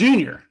Cousin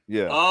Junior.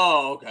 Yeah.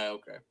 Oh,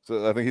 okay.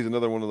 So I think he's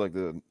another one of like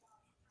the,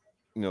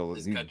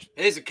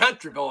 he's a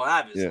country boy,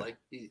 obviously.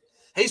 Yeah.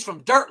 He's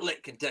from Dirt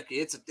Lick, Kentucky.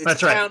 It's a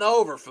town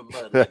over from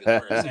Mud Lick.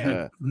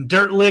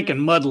 Dirt Lick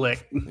and Mud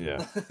Lick.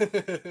 Yeah.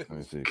 Let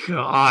me see.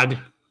 God.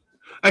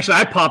 Actually,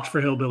 I popped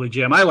for Hillbilly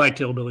Jim. I liked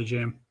Hillbilly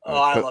Jim. Oh,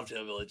 I loved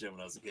Hillbilly Jim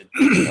when I was a kid.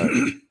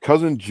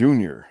 Cousin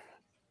Junior.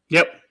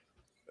 Yep.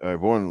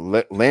 Born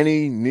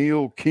Lanny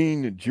Neil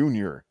Keene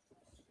Jr.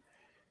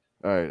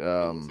 All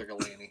right.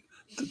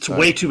 It's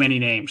way too many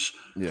names.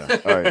 Yeah.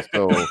 All right.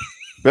 So,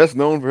 best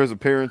known for his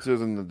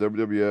appearances in the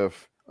WWF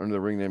under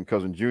the ring name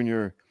Cousin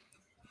Jr.,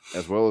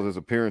 as well as his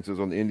appearances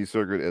on the indie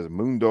circuit as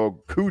Moondog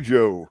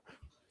Cujo.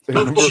 The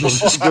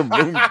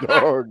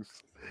Moondogs.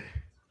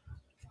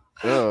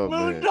 Oh,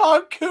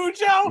 Moondog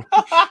Cujo.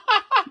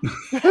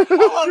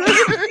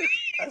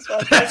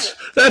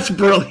 That's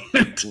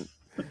brilliant.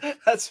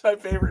 That's my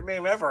favorite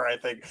name ever. I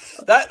think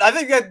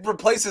that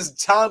replaces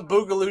Tom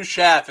Boogaloo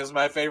Shaft as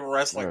my favorite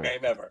wrestling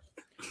name ever.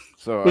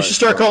 So we should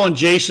start calling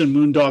Jason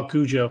Moondog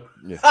Cujo.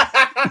 Yeah.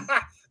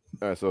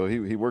 All right, so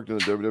he worked in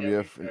the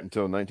WWF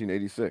until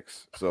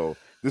 1986. So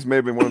this may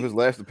have been one of his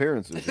last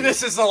appearances.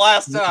 This is the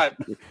last time.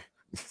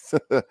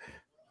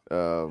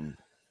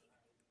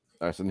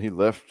 All right, so then he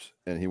left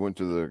and he went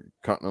to the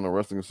Continental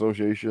Wrestling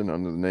Association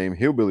under the name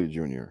Hillbilly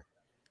Jr.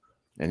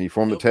 And he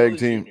formed a tag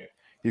team. Jr.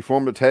 He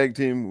formed a tag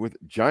team with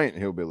Giant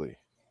Hillbilly.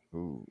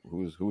 Who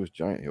is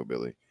Giant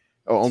Hillbilly?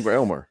 Oh, Uncle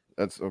Elmer.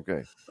 That's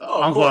okay.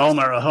 Oh, Uncle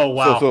Elmer. Oh,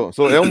 wow.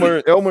 So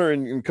Elmer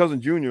and Cousin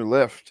Junior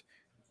left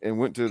and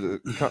went to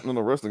the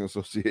Continental Wrestling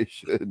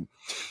Association.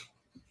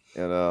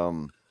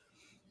 And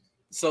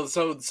So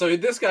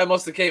this guy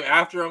must have came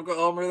after Uncle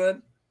Elmer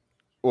then?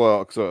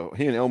 Well, so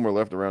he and Elmer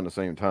left around the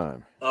same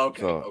time.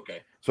 Okay.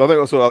 So I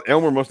think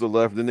Elmer must have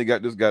left. Then they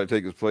got this guy to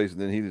take his place,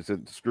 and then he just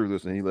said, "Screw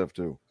this," and he left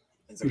too.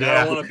 Like,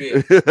 I don't want to be.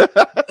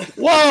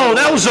 Whoa,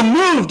 that was a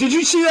move! Did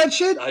you see that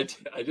shit? I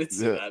did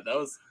see that.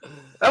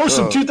 That was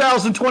some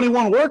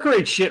 2021 work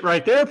rate shit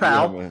right there,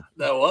 pal. Yeah,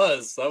 that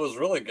was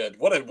really good.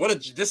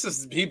 This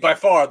is he by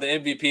far the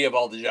MVP of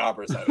all the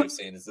jobbers that we've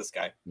seen. Is this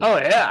guy? Oh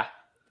yeah,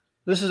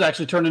 this is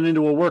actually turning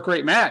into a work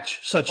rate match,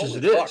 such as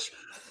it is.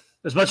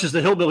 As much as the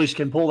Hillbillies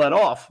can pull that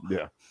off.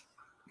 Yeah.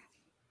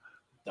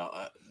 No,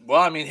 well,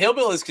 I mean,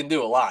 Hillbillies can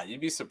do a lot.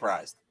 You'd be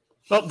surprised.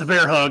 Oh, the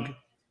bear hug.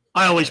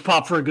 I always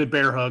pop for a good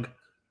bear hug.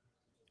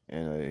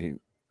 And he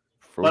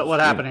froze what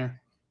happened here?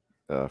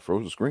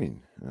 Froze the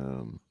screen.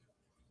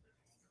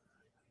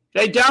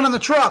 Hey, down in the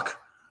truck.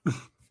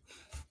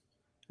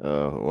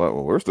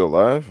 Well, we're still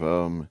live.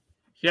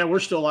 Yeah, we're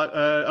still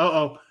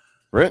live.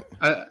 Brent?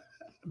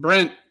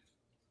 Brent.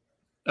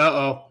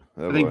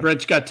 I think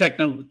Brent's got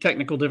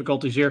technical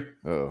difficulties here.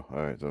 Oh,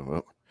 all right.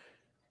 So,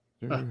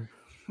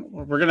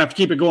 we're gonna have to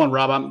keep it going,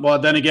 Rob. Well,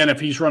 then again, if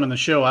he's running the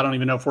show, I don't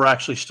even know if we're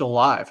actually still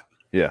live.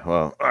 Yeah.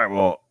 Well, all right.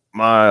 Well,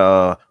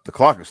 my the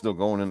clock is still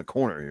going in the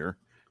corner here.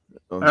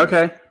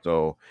 Okay.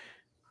 So,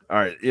 all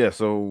right. Yeah.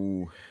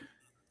 So,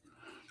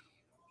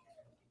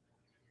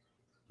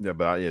 yeah,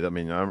 but I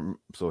mean,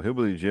 so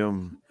Hillbilly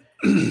Jim.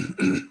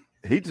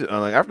 He just,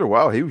 after a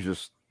while, he was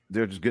just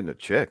getting a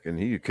check, and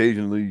he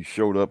occasionally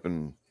showed up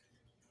and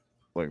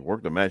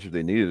worked a match if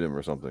they needed him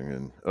or something.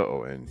 And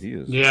and he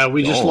is. Yeah,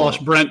 we just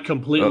lost Brent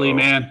completely,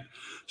 man.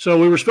 So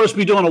we were supposed to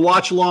be doing a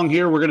watch along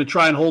here. We're going to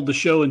try and hold the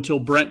show until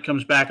Brent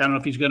comes back. I don't know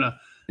if he's going to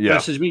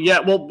message me. Yeah,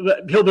 well,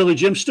 Hillbilly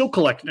Jim's still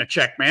collecting a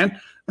check,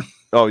 man.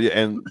 Oh yeah,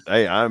 and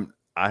hey, I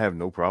have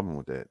no problem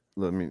with that.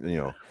 I mean,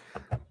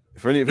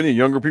 if any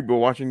younger people are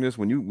watching this,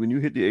 when you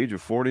hit the age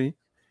of 40,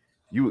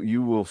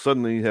 you will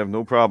suddenly have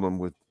no problem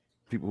with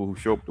people who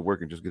show up to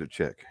work and just get a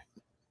check.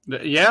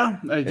 Yeah,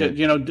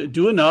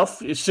 do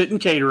enough. Sit in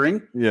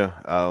catering. Yeah,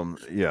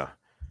 yeah.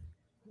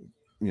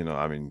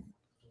 I mean,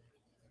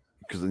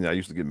 because I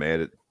used to get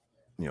mad at,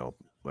 why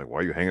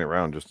are you hanging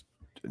around just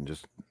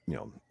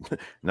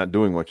not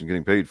doing much and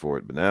getting paid for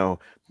it? But now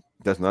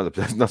that's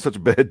not such a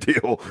bad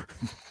deal.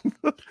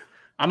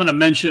 I'm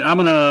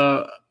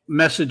gonna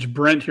message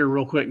Brent here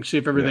real quick and see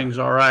if everything's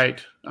all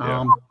right.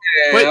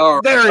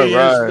 Wait, there he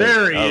is.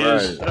 There he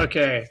is.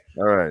 Okay.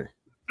 All right.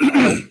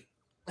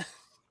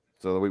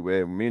 So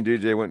me and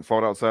DJ went and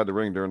fought outside the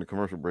ring during the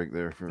commercial break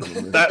there.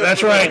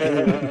 That's right.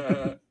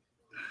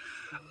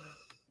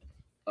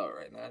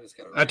 now.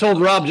 I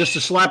told Rob just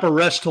to slap a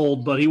rest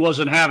hold, but he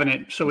wasn't having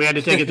it, so we had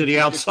to take it to the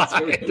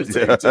outside.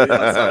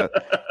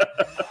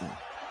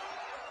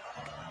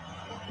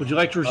 Would you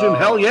like to resume?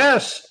 Hell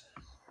yes.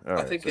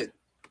 I think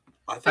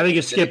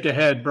it skipped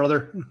ahead,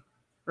 brother.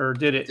 Or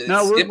did it? Did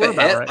No, skip we're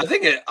ahead? about right.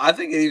 I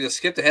think it either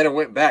skipped ahead or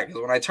went back,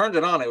 because when I turned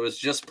it on, it was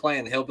just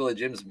playing Hillbilly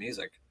Jim's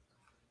music.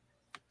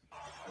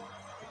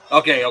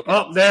 Okay.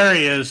 Oh, there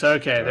he is.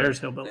 Okay, there's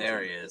Hillbilly.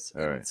 There he is.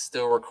 All right. It's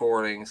still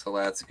recording, so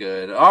that's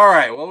good. All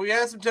right. Well, we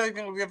had some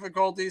technical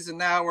difficulties, and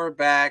now we're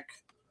back.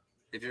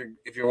 If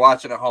you're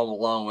watching at home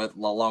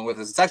along with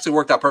us, it's actually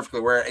worked out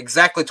perfectly. We're at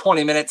exactly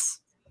 20 minutes.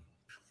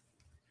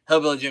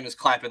 Hillbilly Jim is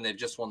clapping. They've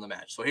just won the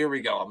match. So here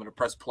we go. I'm going to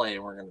press play,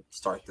 and we're going to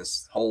start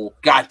this whole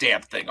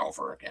goddamn thing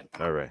over again.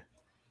 All right.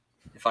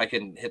 If I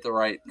can hit the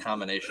right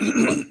combination of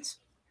buttons.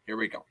 Here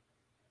we go.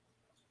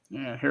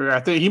 Yeah, here I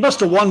think he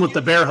must have won with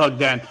the bear hug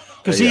then,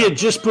 because he had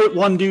just put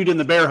one dude in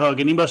the bear hug,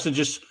 and he must have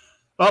just.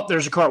 Oh,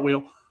 there's a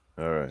cartwheel.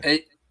 All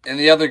right. And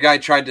the other guy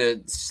tried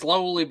to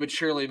slowly but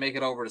surely make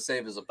it over to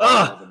save his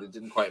opponent, but it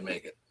didn't quite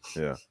make it.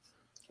 Yeah.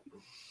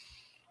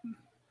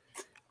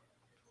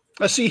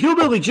 I see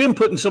Hillbilly Jim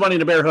putting somebody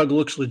in a bear hug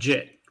looks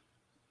legit.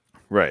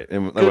 Right.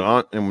 And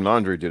when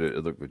Andre did it,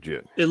 it looked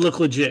legit. It looked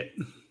legit.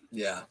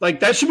 Yeah. Like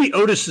that should be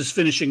Otis's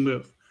finishing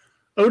move.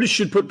 Otis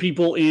should put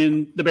people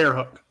in the bear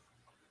hug.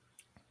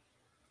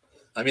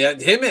 I mean,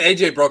 him and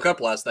AJ broke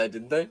up last night,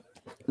 didn't they?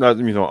 No,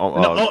 I'm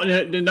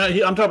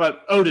talking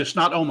about Otis,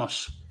 not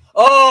Omos.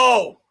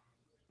 Oh!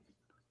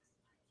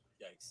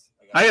 Yikes.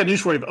 I got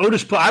news for you. If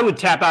Otis I would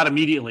tap out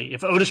immediately.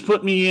 If Otis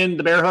put me in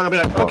the bear hug, I'd be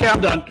like, okay,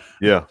 I'm done.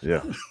 Yeah.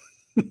 If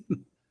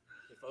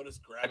Otis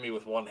grabbed me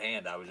with one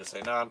hand, I would just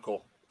say, no, I'm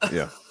cool.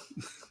 Yeah.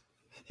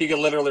 He could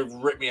literally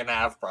rip me in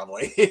half,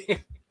 probably.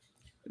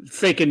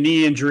 Fake a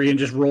knee injury and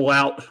just roll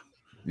out.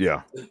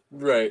 Yeah.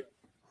 Right.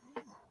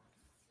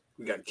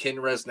 We got Ken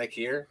Resnick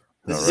here.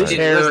 His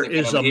hair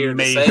is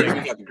amazing.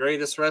 We got the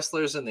greatest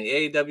wrestlers in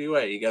the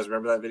AWA. You guys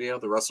remember that video,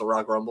 the Wrestle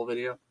Rock Rumble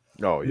video?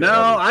 Oh, yeah. No,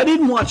 I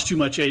didn't watch too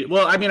much.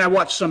 Well, I mean, I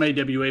watched some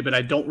AWA, but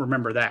I don't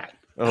remember that.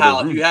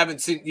 Pal, if you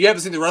haven't seen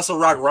the Wrestle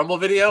Rock Rumble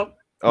video?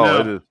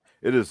 Oh, no.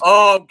 It is.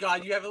 Oh,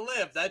 God, you haven't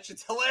lived. That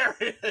shit's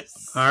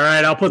hilarious. All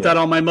right, I'll put that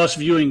on my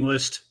must-viewing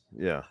list.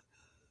 Yeah.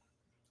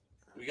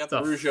 We got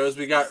the Rougeaus.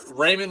 We got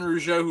Raymond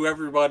Rougeau, who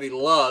everybody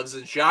loves,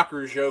 and Jacques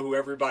Rougeau, who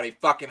everybody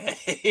fucking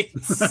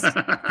hates.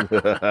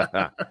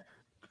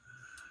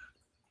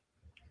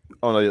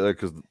 Oh, no,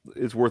 because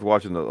it's worth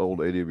watching the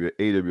old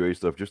AWA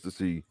stuff just to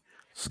see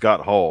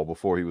Scott Hall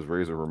before he was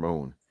Razor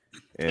Ramon.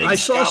 And I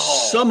saw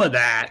some of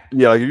that.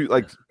 Yeah,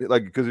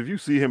 because if you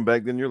see him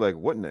back then, you're like,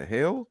 what in the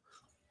hell?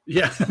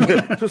 Yeah,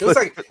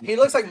 he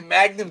looks like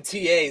Magnum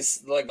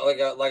TA's, like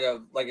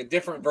a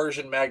different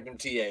version Magnum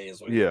TA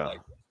is what he looks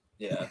like.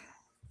 Yeah.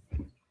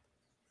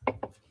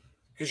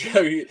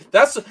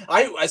 Because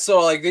I saw,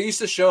 like, they used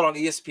to show it on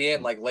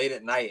ESPN like late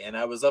at night, and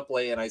I was up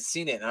late and I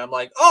seen it, and I'm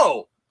like,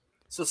 oh,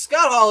 so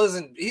Scott Hall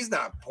he's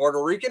not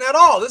Puerto Rican at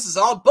all. This is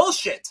all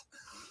bullshit.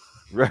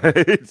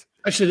 Right.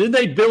 Actually, didn't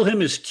they bill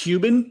him as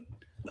Cuban?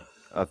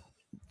 I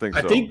think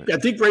so. I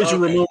think Razor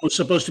Ramon was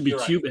supposed to be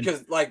Cuban.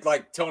 Because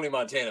like Tony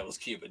Montana was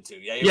Cuban too.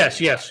 Yeah.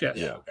 Yes. Yeah.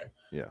 Okay.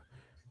 Yeah.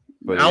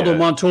 But Aldo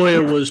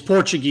Montoya was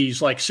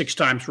Portuguese, like 6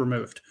 times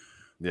removed.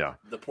 Yeah.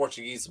 The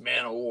Portuguese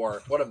man of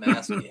war. What a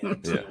mask he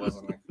had too,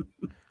 wasn't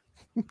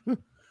he?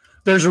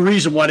 There's a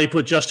reason why they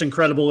put Justin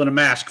Credible in a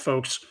mask,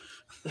 folks.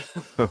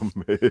 Oh,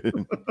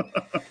 man.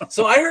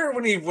 So I heard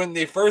when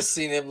they first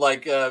seen him,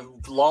 like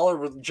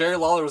Jerry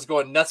Lawler was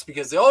going nuts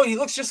because he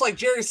looks just like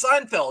Jerry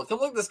Seinfeld. Come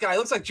look at this guy. He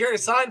looks like Jerry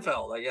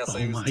Seinfeld. I guess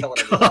he was telling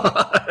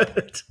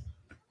everybody.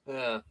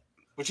 Yeah,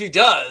 which he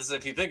does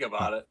if you think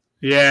about it.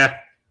 Yeah.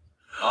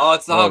 Oh,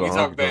 it's the Honky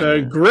Tonk Band.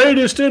 The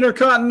greatest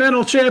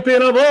Intercontinental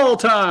Champion of all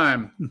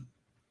time.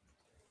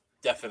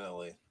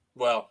 Definitely.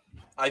 Well,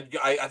 I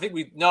think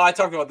I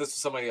talked about this with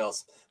somebody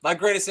else. My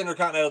greatest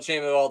Intercontinental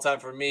Champion of all time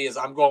for me is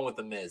I'm going with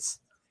The Miz.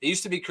 It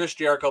used to be Chris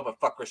Jericho, but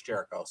fuck Chris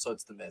Jericho, so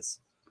it's The Miz.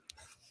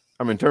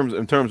 I mean,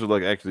 in terms of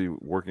like actually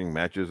working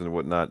matches and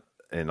whatnot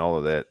and all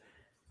of that,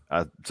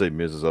 I'd say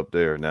Miz is up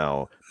there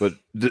now. But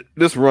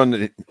this run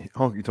that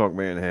Honky Tonk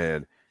Man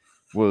had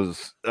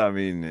was, I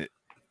mean, it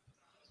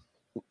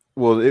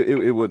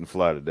wouldn't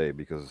fly today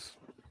because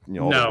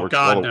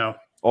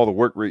all the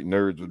work rate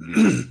nerds would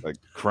be like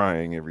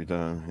crying every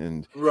time.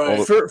 And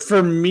right.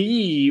 For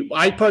me,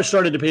 I probably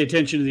started to pay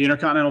attention to the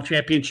Intercontinental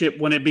Championship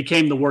when it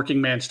became the working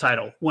man's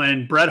title.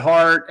 When Bret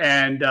Hart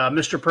and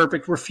Mr.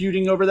 Perfect were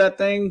feuding over that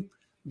thing,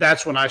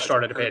 that's when I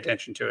started to pay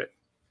attention to it.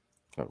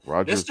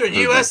 Mr.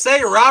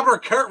 USA,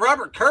 Robert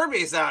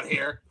Kirby's out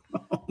here.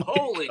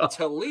 Holy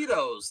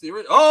Toledo's.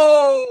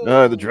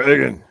 The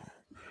Dragon.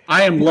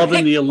 I am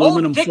loving the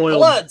aluminum foil.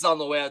 Blood's on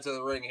the way out to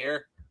the ring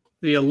here.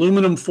 The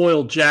aluminum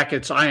foil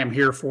jackets I am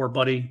here for,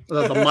 buddy.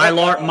 The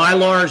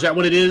Mylar, is that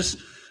what it is?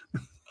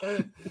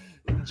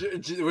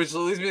 Which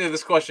leads me to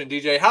this question,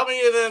 DJ. How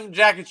many of them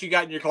jackets you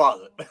got in your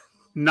closet?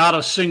 Not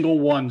a single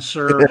one,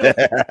 sir.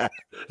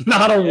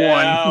 Not a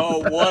one.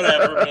 Oh,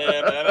 whatever,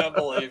 man. I don't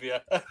believe you.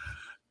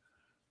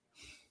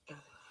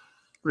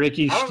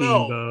 Ricky I don't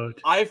know.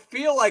 Steamboat. I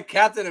feel like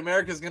Captain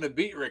America is going to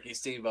beat Ricky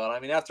Steamboat. I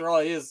mean, after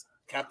all, he is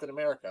Captain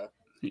America.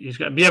 He's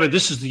got, yeah, but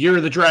this is the year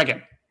of the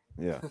dragon.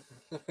 Yeah.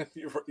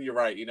 You're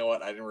right. You know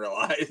what? I didn't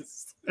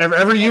realize.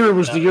 Every year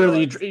was the year of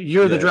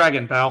the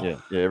dragon, pal. Yeah,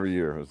 every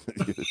year was the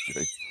year of the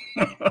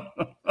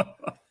dragon.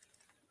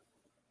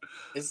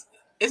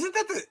 Isn't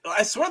that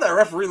I swear that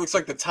referee looks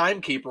like the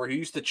timekeeper who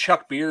used to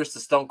chuck beers to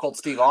Stone Cold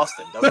Steve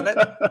Austin, doesn't it?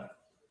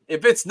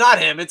 If it's not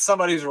him, it's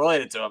somebody who's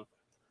related to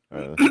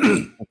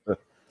him.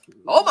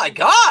 Oh my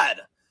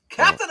God!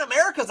 Captain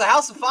America's a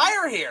house of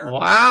fire here.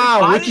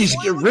 Wow,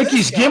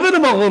 Ricky's giving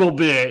him a little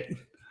bit.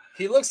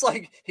 He looks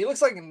like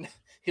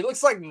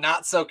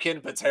not so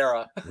Ken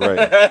Patera.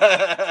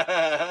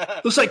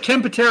 Right. Looks like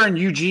Ken Patera and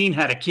Eugene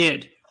had a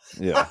kid.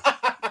 Yeah.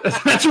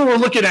 That's what we're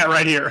looking at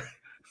right here.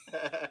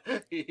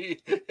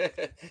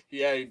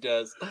 Yeah, he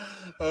does.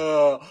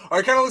 Or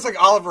he kind of looks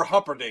like Oliver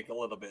Humperdinck a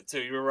little bit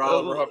too. You remember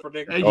Oliver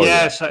Humperdinck?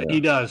 Yes, yeah. He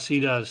does.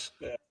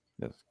 Yeah.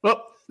 Yes.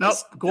 Oh, no,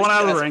 going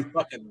out of the ring.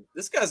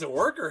 This guy's a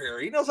worker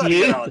here. He knows how to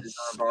get out of these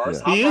arm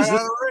bars. Yeah. He is. Out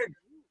of the ring.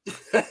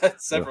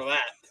 Except for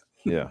that.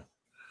 Yeah.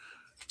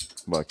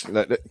 But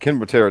that Ken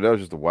Patera, that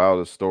was just the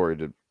wildest story.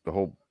 The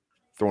whole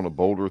throwing a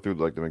boulder through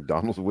like the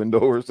McDonald's window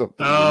or something.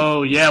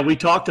 Oh yeah, we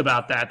talked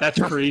about that.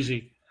 That's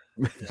crazy.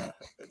 Yeah,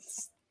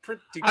 it's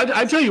pretty.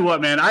 I tell you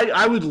what, man,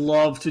 I would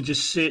love to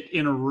just sit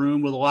in a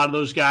room with a lot of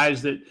those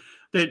guys that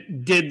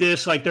did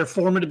this. Like their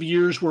formative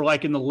years were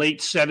like in the late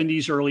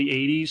 70s, early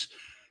 80s.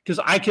 Because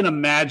I can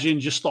imagine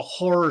just the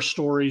horror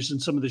stories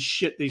and some of the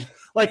shit they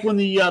like when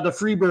the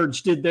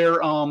Freebirds did their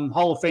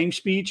Hall of Fame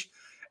speech,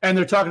 and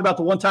they're talking about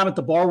the one time at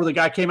the bar where the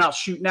guy came out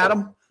shooting at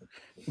him.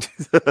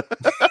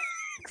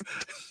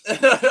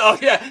 Oh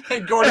yeah,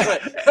 and Gordon's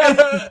like,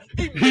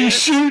 he's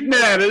shooting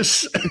at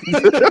us,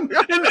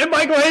 and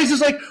Michael Hayes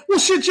is like, "Well,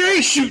 shit,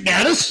 Jay's shooting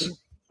at us."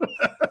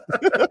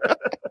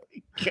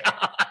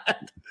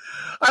 God,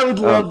 I would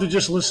love to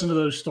just listen to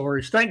those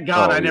stories. Thank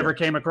God I never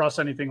came across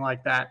anything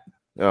like that.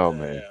 Oh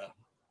man, yeah.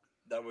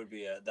 It would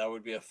be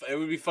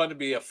fun to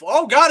be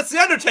oh God, it's the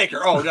Undertaker.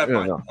 Oh, never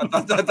mind. No. I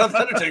thought the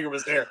Undertaker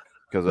was there.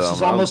 Because this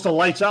is almost a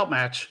lights out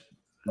match.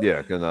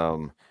 Yeah, because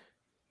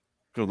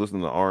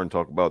listening to Arn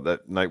talk about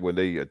that night when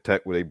they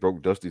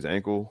broke Dusty's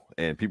ankle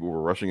and people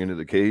were rushing into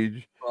the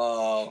cage.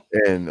 Oh.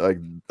 And at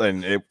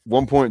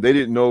one point they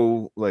didn't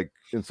know, like,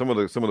 and some of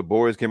the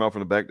boys came out from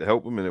the back to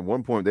help him, and at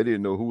one point they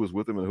didn't know who was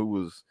with him and who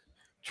was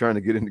trying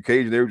to get in the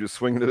cage. They were just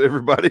swinging at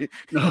everybody.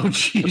 Oh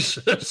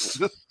Jesus.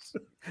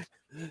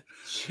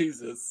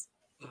 Jesus.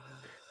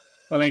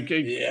 I think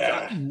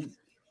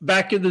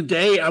back in the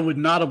day, I would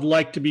not have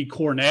liked to be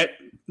Cornette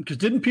because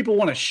didn't people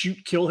want to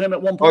kill him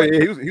at one point? Oh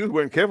yeah, he was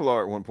wearing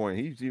Kevlar at one point.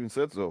 He even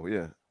said so.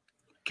 Yeah.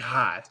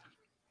 God.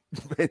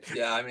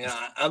 Yeah, I mean,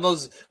 on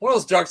one of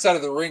those Dark Side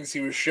of the Rings, he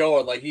was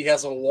showing like he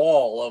has a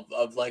wall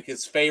of like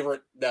his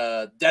favorite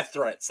death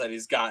threats that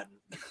he's gotten.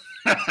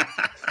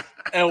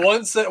 And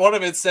one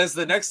of it says,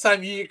 the next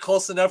time you get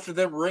close enough to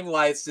them ring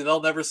lights,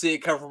 they'll never see it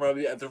come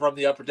from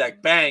the upper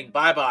deck. Bang,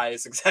 bye-bye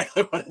is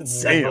exactly what it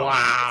said.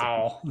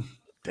 Wow.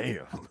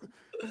 Damn.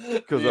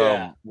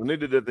 Because when they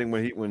did that thing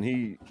when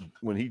he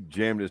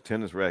jammed his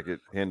tennis racket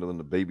handling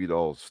the baby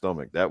doll's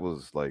stomach, that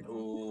was like,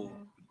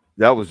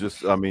 that was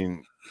just, I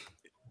mean,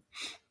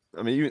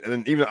 I knew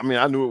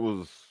it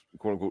was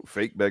quote unquote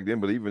fake back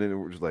then, but even then it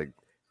was just like,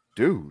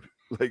 dude,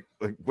 like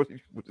what is.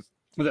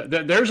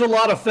 There's a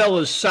lot of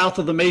fellas south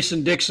of the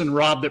Mason-Dixon,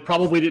 Rob, that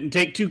probably didn't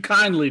take too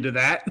kindly to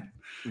that.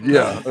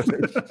 Yeah. No,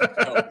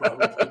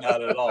 probably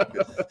not at all.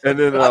 And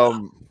then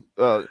I'm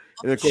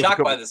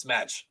shocked by this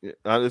match. Yeah,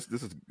 this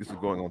is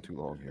going on too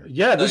long here.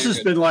 Yeah, this has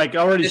been like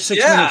already 6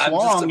 minutes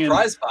long. I'm just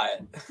surprised by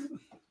it.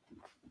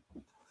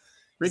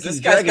 This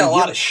guy's got a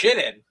lot of shit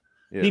in.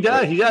 Yeah, he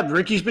does. Yeah,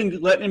 Ricky's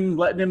been letting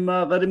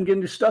him get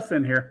his stuff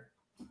in here.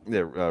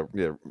 Yeah,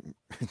 yeah.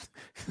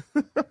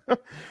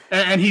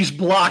 And he's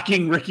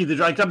blocking Ricky the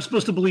Dragon. I'm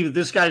supposed to believe that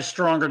this guy's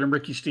stronger than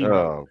Ricky Steamboat.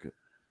 Oh, okay.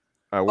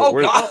 All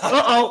right,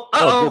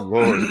 Uh-oh. Good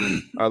Lord.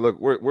 All right,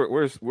 look,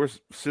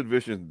 where's Sid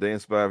Vicious and Dan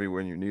Spivey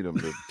when you need them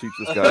to teach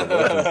this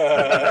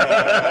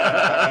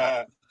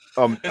guy a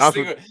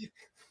lesson?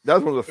 That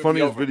was one of the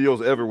funniest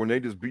videos ever when they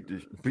just beat the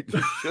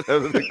shit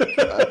out of the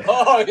guy.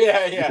 Oh,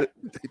 yeah.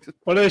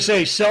 What do they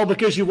say? Sell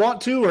because you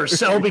want to or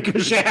sell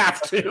because you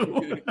have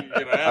to?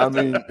 I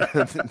mean,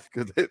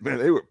 because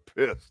they were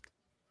pissed.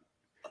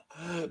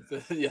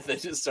 Yeah, they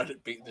just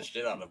started beating the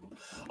shit out of him.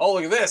 Oh,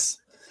 look at this.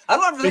 I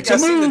don't ever think I've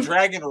seen the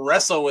dragon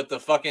wrestle with the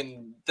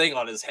fucking thing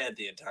on his head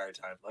the entire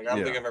time. Like, I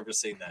don't think I've ever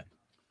seen that.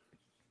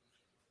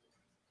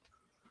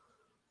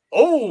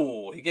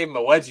 Oh, he gave him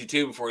a wedgie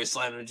too before he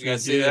slammed him. Did you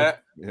guys see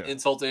that? Yeah.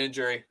 Insult to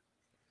injury.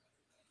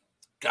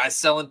 Guy's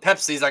selling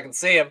Pepsis. I can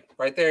see him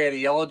right there. He had a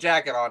yellow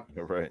jacket on.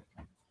 All right.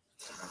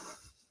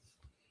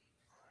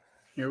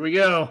 Here we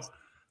go.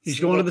 He's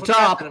going to the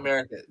top. Captain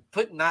America.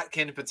 Put not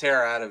Ken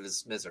Patera out of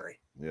his misery.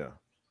 Yeah.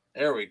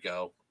 There we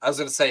go. I was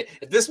going to say,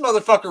 if this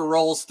motherfucker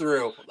rolls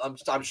through, I'm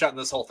shutting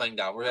this whole thing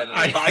down. We're heading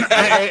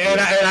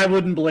I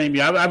wouldn't blame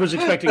you. I was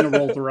expecting a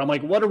roll through. I'm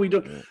like, what are we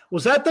doing?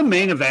 Was that the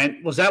main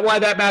event? Was that why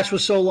that match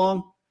was so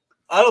long?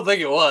 I don't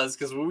think it was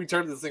because when we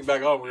turned this thing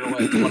back on, we were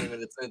only 20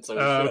 minutes in, so we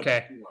should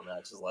okay. have 2 more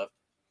matches left.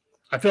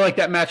 I feel like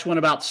that match went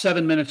about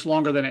 7 minutes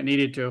longer than it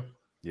needed to.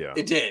 Yeah,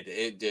 It did.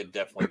 It did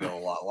definitely go a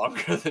lot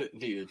longer than it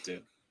needed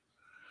to.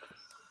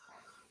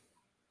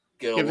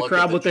 Give the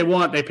crowd what they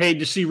want. They paid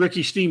to see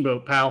Ricky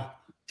Steamboat, pal.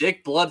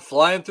 Dick blood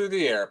flying through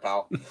the air,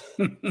 pal.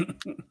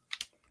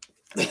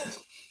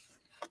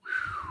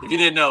 If you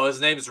didn't know,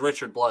 his name is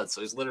Richard Blood, so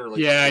he's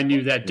literally. Yeah, I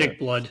knew that. Dick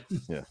Blood.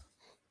 Yeah.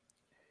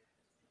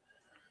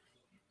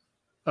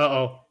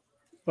 Uh-oh.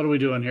 What are we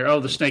doing here? Oh,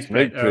 the snake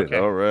Snake pit. pit. Okay.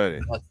 Alrighty.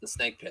 What's the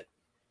snake pit?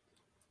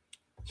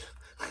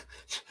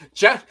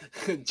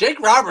 Jake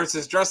Roberts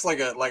is dressed like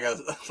a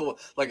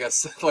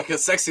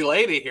sexy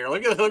lady here.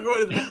 Look at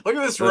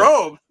this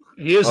robe.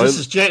 He is. This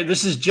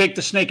is Jake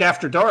the Snake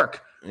After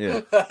Dark.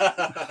 Yeah.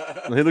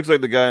 He looks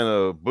like the guy in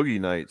Boogie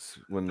Nights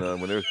when they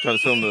were trying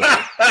to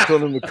sell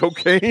him the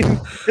cocaine.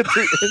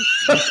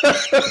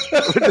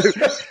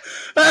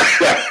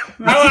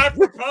 How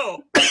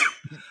apropos.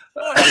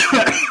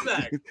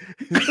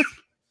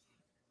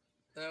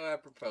 How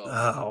apropos.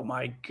 Oh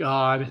my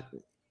God.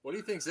 What do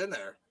you think's in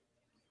there?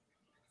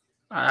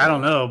 I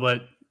don't know,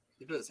 but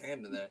He put his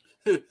hand in there.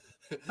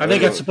 I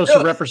think it's supposed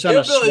to represent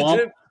a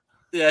swamp. Jim,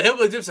 yeah,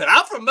 Hillbilly Jim said,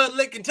 "I'm from Mud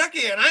Lake,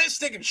 Kentucky, and I ain't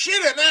sticking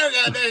shit in there.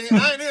 Goddamn,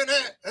 I ain't doing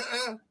that."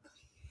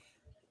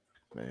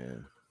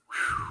 Man.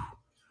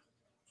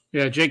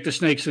 Yeah, Jake the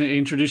Snake's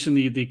introducing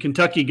the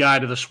Kentucky guy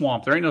to the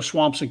swamp. There ain't no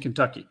swamps in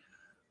Kentucky.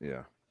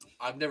 Yeah.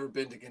 I've never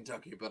been to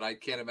Kentucky, but I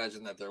can't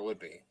imagine that there would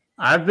be.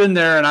 I've been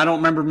there, and I don't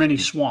remember many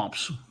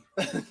swamps.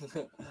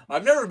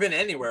 I've never been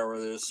anywhere where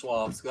there's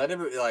swamps. I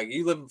never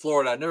you live in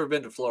Florida. I've never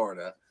been to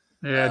Florida.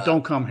 Yeah,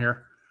 don't come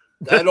here.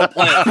 I don't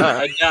plan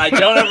to. I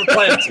don't ever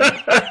plan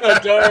to. I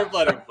don't ever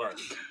plan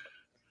to.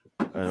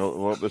 I know,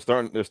 well, they're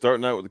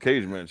starting out with the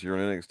cage match here on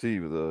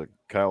NXT with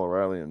Kyle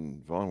O'Reilly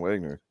and Von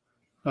Wagner.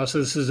 Oh, so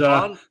this is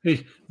about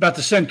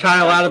to send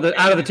Kyle out of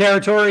the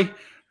territory.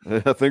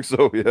 I think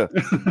so. Yeah.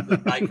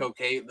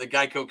 The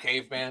Geico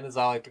caveman, as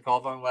I like to call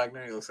Von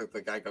Wagner. He looks like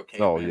the Geico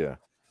caveman. Oh yeah.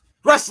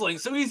 Wrestling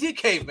so easy, a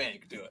caveman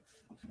can do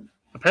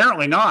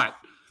Apparently not.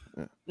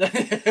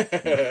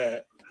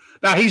 it.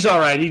 Now he's all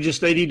right.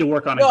 They need to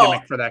work on a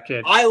gimmick for that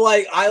kid. I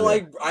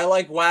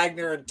like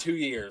Wagner in 2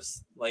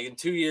 years. Like in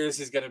 2 years,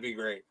 he's gonna be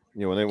great.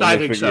 Yeah, when I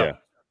they think so. Yeah,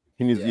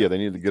 he needs. Yeah, they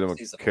need to get him a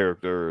Season.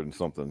 character and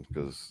something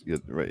because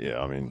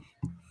I mean,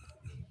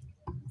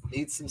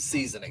 Needs some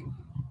seasoning.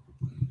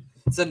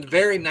 It's a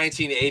very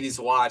 1980s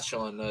watch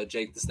on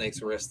Jake the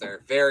Snake's wrist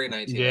there. Very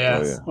 1980s. Yeah.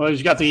 Oh, yeah. Well,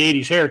 he's got the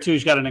 80s hair too.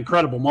 He's got an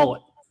incredible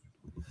mullet.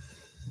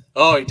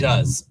 Oh, he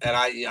does, and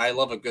I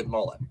love a good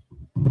mullet.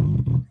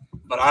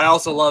 But I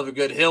also love a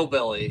good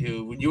hillbilly.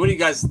 What do you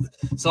guys?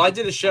 So I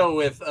did a show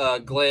with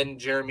Glenn,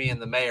 Jeremy,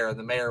 and the mayor. And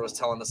the mayor was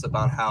telling us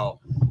about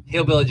how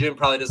Hillbilly Jim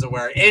probably doesn't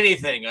wear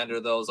anything under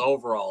those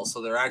overalls, so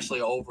they're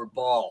actually over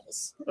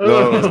balls.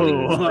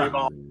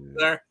 Oh.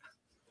 There.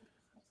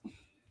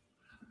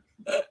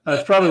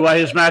 That's probably why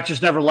his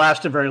matches never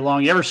lasted very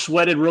long. You ever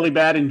sweated really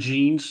bad in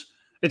jeans?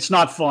 It's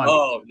not fun.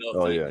 Oh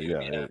no! oh yeah.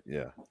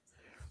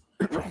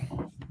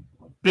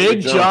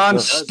 Big John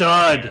does.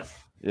 Studd.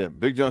 Yeah,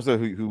 Big John Studd,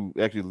 who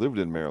actually lived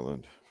in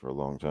Maryland for a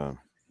long time.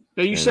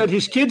 Now, you said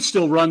his kid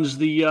still runs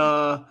the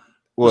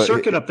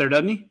circuit up there,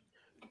 doesn't he?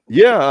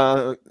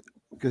 Yeah,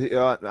 because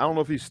I don't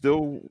know if he's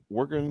still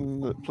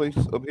working the place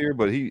up here,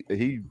 but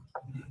he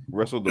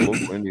wrestled the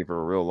local indie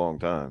for a real long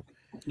time.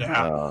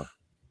 Yeah.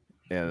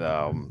 And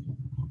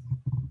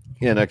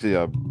actually,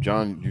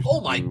 John used Oh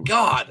to my do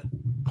God!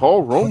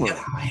 Paul Look Roma. at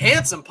how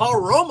handsome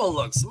Paul Roma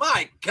looks.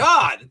 My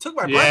God, it took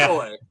my breath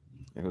away.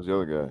 And who's the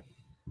other guy?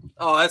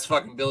 Oh, that's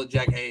fucking Billy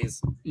Jack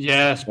Hayes.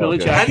 Yes, Billy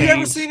Okay. Jack Have you ever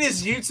Hayes. seen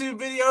his YouTube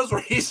videos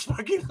where he's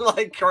fucking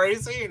like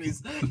crazy and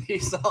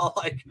he's all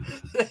like,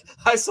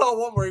 I saw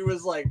one where he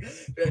was like,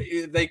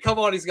 they come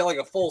on, he's got like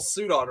a full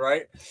suit on,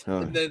 right?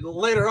 And then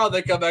later on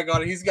they come back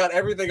on and he's got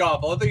everything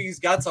off. Only thing he's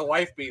got's a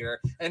wife beater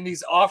and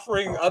he's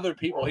offering other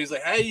people. He's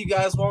like, hey, you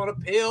guys want a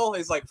pill?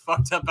 He's like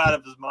fucked up out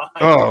of his mind.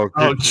 Oh,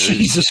 good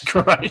Jesus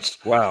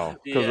Christ. Wow.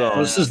 Yeah.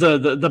 This is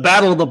the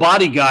battle of the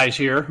body guys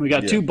here. We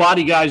got two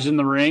body guys in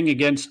the ring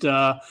against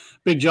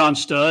Big John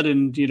Studd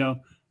and,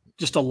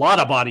 just a lot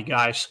of body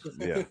guys.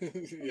 Yeah.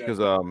 Yeah.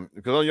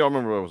 Because y'all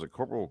remember was it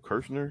Corporal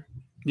Kirshner?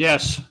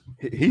 Yes.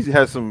 He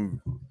has some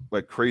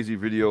like crazy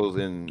videos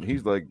and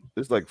he's like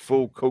it's like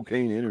full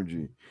cocaine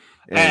energy.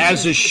 And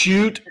As a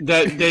shoot,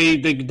 that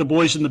the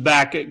boys in the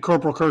back,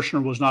 Corporal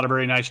Kirshner was not a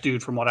very nice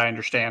dude, from what I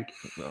understand.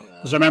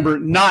 Because I remember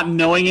not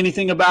knowing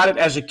anything about it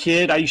as a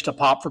kid. I used to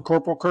pop for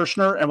Corporal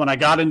Kirshner, and when I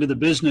got into the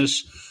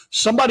business,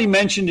 somebody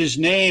mentioned his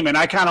name, and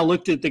I kind of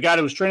looked at the guy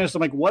that was training us.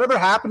 I'm like, whatever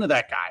happened to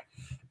that guy?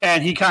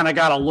 And he kind of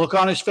got a look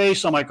on his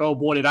face. I'm like, oh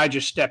boy, did I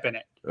just step in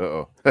it?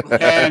 uh-oh.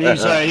 And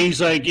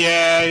he's like,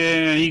 yeah,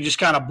 and he just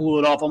kind of blew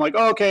it off. I'm like,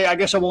 oh, okay, I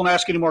guess I won't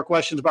ask any more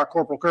questions about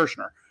Corporal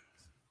Kirshner.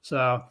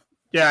 So.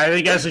 Yeah, I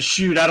think as a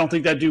shoot, I don't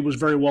think that dude was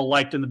very well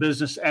liked in the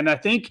business. And I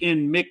think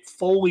in Mick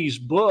Foley's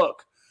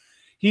book,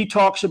 he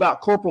talks about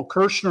Corporal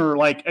Kirshner,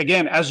 like,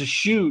 again, as a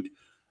shoot,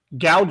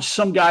 gouged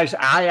some guy's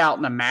eye out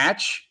in a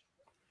match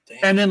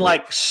and then,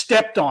 like,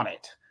 stepped on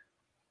it.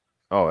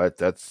 Oh,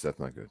 that's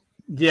not good.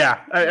 Yeah,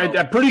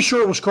 I'm pretty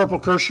sure it was Corporal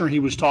Kirshner he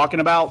was talking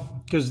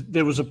about, because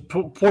there was a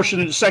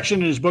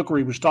section in his book where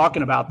he was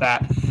talking about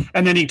that,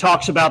 and then he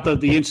talks about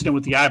the incident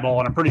with the eyeball,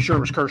 and I'm pretty sure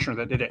it was Kirshner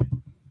that did it.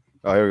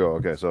 Oh, here we go.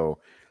 Okay, so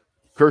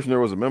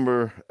Kirshner was a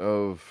member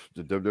of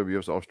the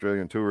WWF's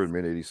Australian tour in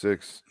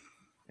mid-'86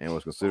 and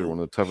was considered one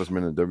of the toughest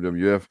men in the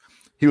WWF.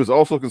 He was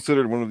also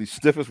considered one of the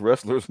stiffest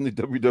wrestlers in the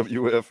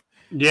WWF.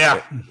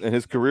 Yeah. And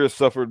his career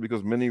suffered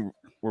because many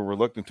were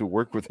reluctant to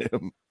work with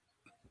him.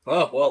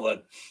 Oh, well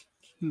then.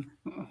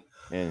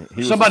 And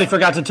somebody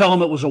forgot to tell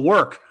him it was a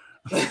work.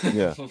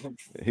 Yeah.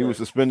 He was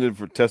suspended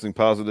for testing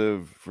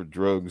positive for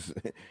drugs,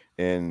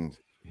 and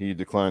he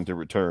declined to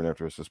return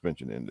after his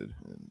suspension ended.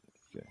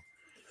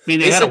 I mean,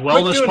 they had a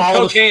wellness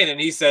policy. Cocaine, and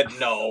he said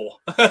no.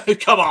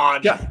 Come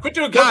on, quit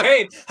doing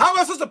cocaine. How am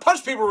I supposed to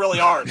punch people really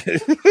hard?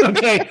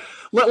 Okay,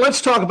 let's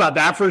talk about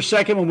that for a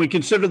second. When we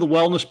consider the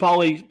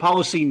wellness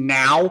policy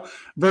now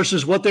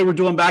versus what they were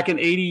doing back in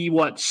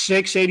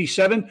 86,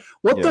 87,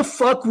 what the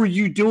fuck were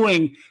you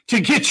doing to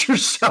get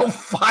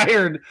yourself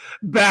fired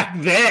back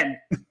then?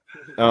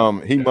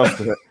 He must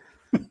have.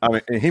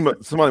 I mean,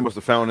 somebody must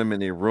have found him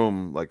in a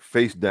room, like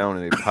face down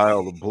in a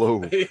pile of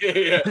blow.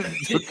 Yeah.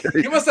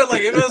 He must have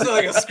like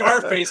a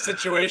Scarface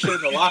situation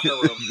in the locker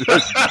room.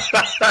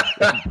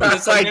 But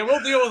it's like, man,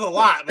 we'll deal with a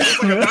lot. But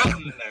there's like a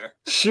mountain in there.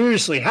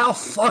 Seriously, how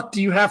fucked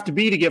do you have to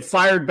be to get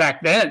fired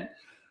back then?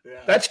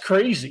 Yeah. That's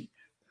crazy.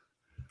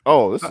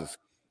 Oh, this is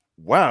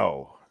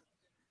wow.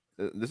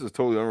 This is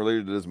totally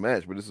unrelated to this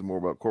match, but this is more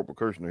about Corporal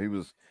Kirshner. He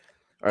was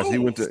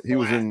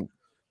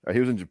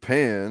in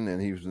Japan,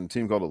 and he was in a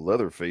team called the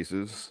Leather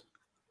Faces.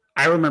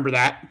 I remember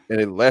that.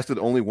 And it lasted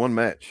only one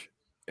match.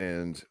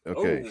 And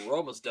okay, we're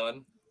almost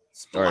done.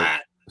 Splat. All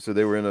right. So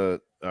they were in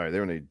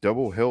a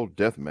double hell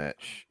death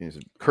match. And he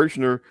said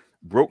Kirshner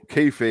broke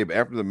kayfabe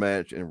after the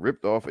match and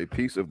ripped off a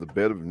piece of the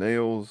bed of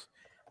nails,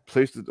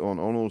 placed it on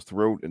Ono's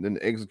throat, and then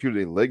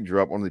executed a leg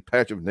drop on the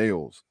patch of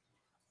nails.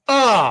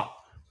 Oh,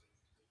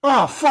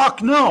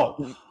 fuck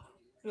no!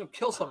 You'll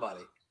kill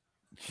somebody.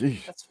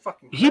 Jeez. That's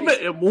fucking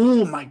crazy.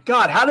 Oh my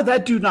God, how did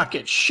that dude not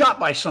get shot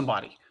by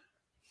somebody?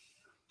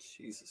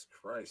 Jesus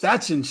Christ.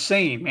 That's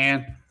insane,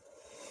 man.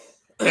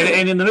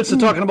 And in the midst of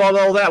talking about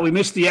all that, we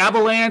missed the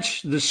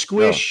avalanche, the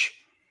squish.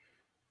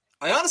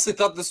 Yeah. I honestly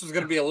thought this was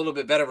going to be a little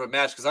bit better of a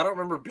match because I don't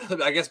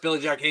remember. I guess Billy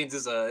Jack Haynes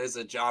is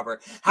a jobber.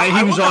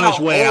 He was on his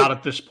way out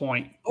at this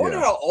point. I wonder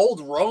how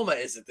old Roma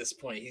is at this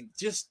point. He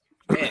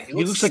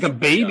looks like a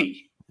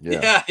baby.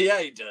 Yeah,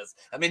 he does.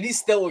 I mean, he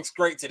still looks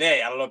great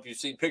today. I don't know if you've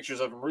seen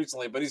pictures of him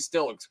recently, but he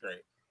still looks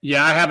great.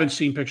 Yeah, I haven't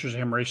seen pictures of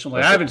him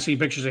recently. I haven't seen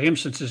pictures of him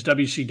since his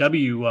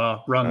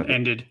WCW run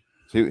ended.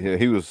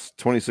 He was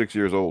 26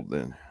 years old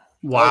then.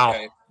 Wow.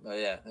 Okay.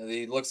 Yeah,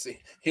 he looks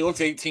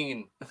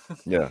 18.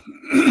 Yeah.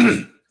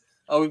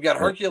 Oh, we've got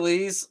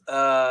Hercules.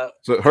 So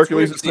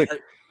Hercules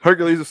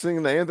is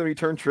singing the anthem. He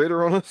turned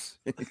traitor on us.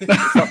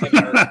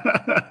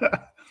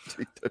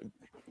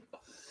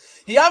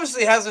 He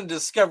obviously hasn't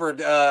discovered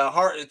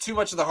too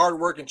much of the hard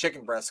work in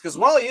chicken breast because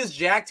while he is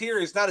jacked here,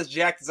 he's not as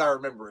jacked as I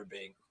remember it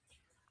being.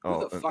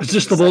 Is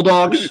this the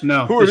Bulldogs?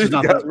 No. Who are these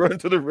guys running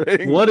to the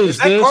ring? What is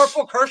that this?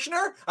 Corporal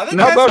Kirshner? I think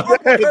that's Corporal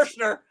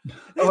Kirshner.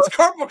 It's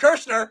Corporal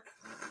Kirshner.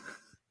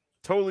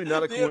 Totally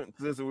not a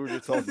coincidence that we were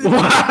just talking about.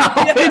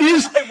 Wow, it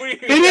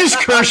is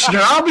Kirshner.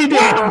 I'll be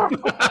damned.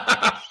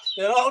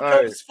 It all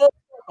comes full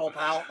circle,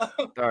 pal.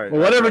 All right.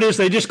 Well, whatever it is,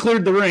 they just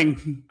cleared the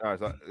ring. All right.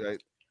 So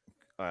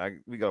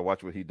we got to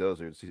watch what he does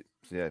here. See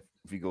if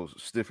he goes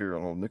stiff here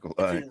on old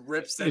Nikolai. If he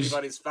rips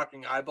anybody's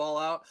fucking eyeball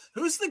out.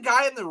 Who's the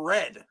guy in the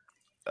red?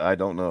 I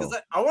don't know.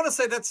 I want to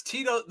say that's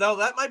Tito. No,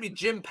 that might be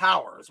Jim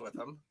Powers with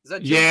him. Is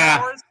that Jim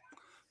Powers?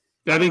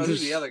 I think who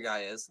the other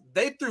guy is.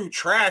 They threw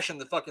trash in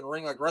the fucking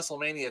ring like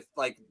WrestleMania,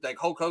 like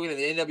Hulk Hogan and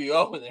the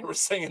NWO, and they were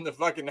singing the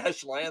fucking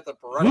national anthem.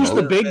 Who's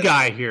the big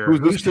guy here?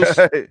 Who's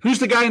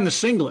the guy in the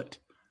singlet?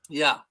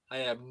 Yeah, I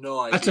have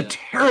no idea. That's a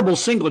terrible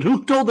singlet.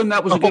 Who told them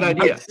that was a good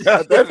idea?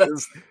 God,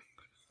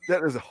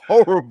 that is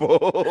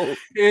horrible.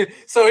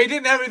 So he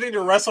didn't have anything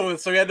to wrestle with,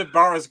 so he had to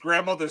borrow his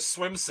grandmother's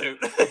swimsuit.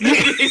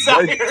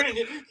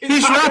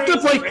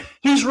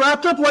 He's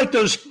wrapped up like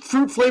those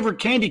fruit-flavored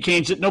candy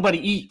canes that nobody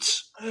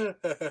eats.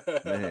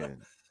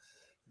 Man.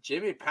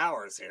 Jimmy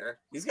Powers here.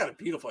 He's got a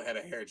beautiful head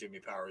of hair, Jimmy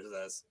Powers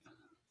does.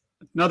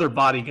 Another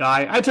body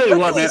guy. I tell you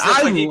what,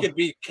 man. He could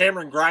be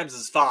Cameron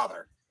Grimes'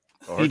 father.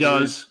 He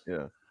does.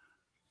 Yeah.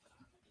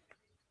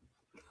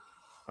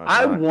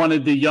 I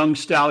wanted the young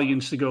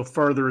Stallions to go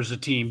further as a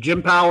team.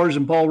 Jim Powers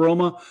and Paul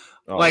Roma.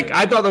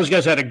 I thought those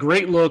guys had a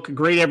great look,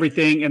 great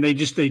everything, and they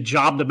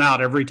jobbed them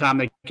out every time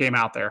they came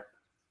out there.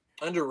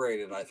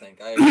 Underrated, I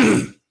think. I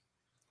agree.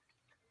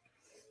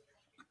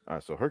 All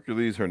right, so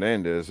Hercules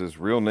Hernandez, his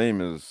real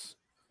name is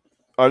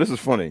this is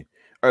funny.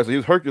 All right, so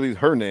he's Hercules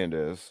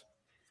Hernandez,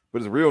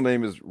 but his real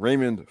name is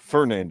Raymond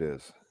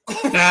Fernandez.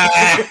 Well,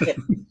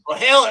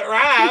 hell, it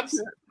rhymes.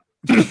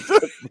 That's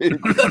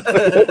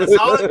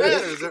all that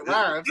matters. It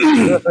rhymes.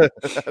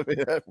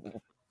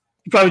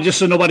 Probably just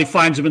so nobody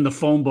finds him in the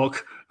phone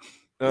book.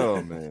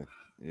 Oh man,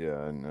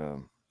 yeah,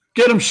 and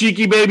get him,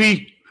 Sheiky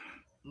baby.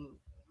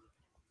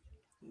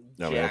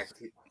 No,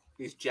 jacked.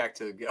 He's jacked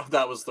to the go.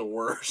 That was the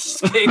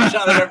worst game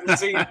shot I've ever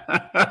seen.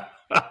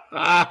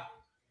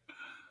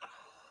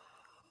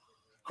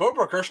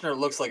 Corporal Kirshner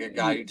looks like a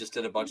guy who just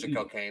did a bunch of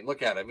cocaine.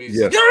 Look at him. He's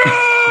Yes.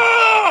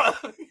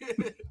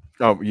 yeah!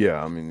 Oh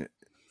yeah, I mean,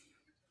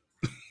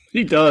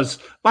 He does.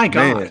 My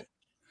God. Man.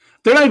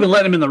 They're not even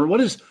letting him in the.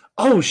 What is.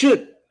 Oh,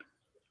 shit.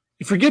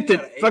 You forget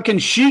that fucking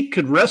Sheik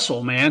could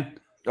wrestle, man.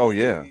 oh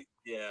yeah,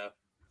 Yeah.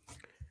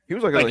 he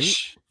was like, Like,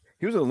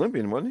 he was an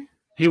Olympian, wasn't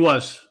he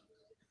was.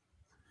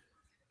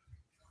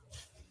 It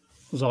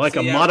was like See,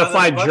 a yeah,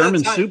 modified by the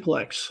German time-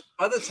 suplex.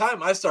 By the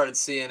time I started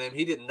seeing him,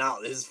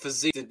 his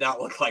physique did not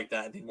look like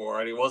that anymore,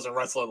 and he wasn't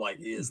wrestling like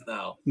he is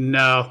now.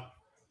 No.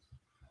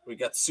 We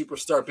got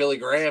superstar Billy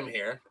Graham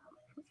here.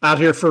 Out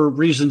here for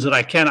reasons that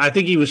I can. I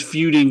think he was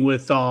feuding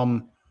with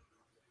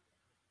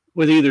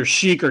either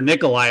Sheik or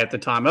Nikolai at the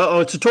time. Oh,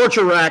 it's a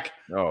torture rack.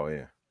 he? Oh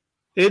yeah.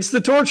 It's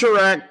the torture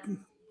rack.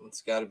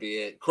 That's got to be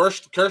it.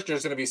 Kirshner's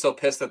going to be so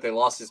pissed that they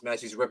lost his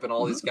match. He's ripping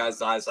all these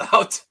guys' eyes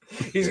out.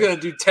 He's going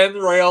to do 10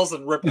 rails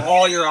and rip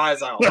all your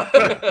eyes out.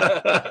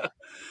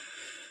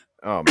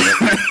 Oh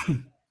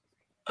man.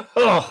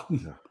 Oh,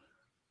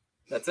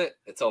 That's it.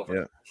 It's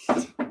over.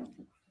 Yeah.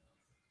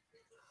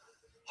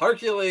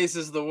 Hercules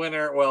is the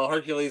winner. Well,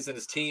 Hercules and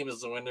his team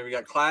is the winner. We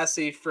got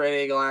Classy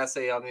Freddy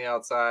Blassie on the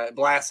outside.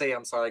 Classy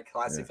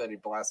Freddy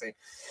Blassie.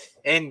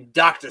 And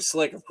Dr.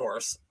 Slick, of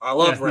course. I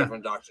love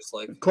Reverend Dr.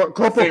 Slick.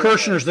 Corporal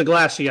Kirshner's the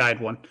glassy-eyed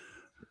one.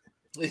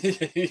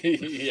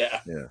 Yeah.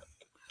 Yeah.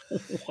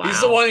 Wow. He's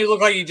the one who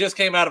looked like he just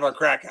came out of our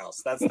crack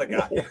house. That's the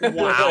guy.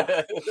 Wow.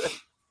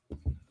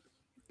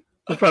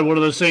 That's probably one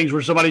of those things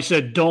where somebody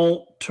said,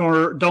 "Don't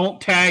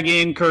tag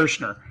in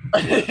Kirshner."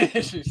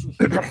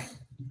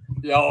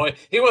 Yo,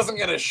 he wasn't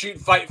gonna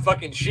fight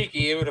fucking Sheiky.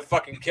 He would have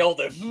fucking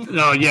killed him.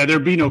 No, yeah,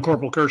 there'd be no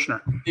Corporal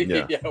Kirshner.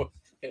 Yeah. Yo,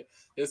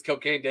 his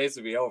cocaine days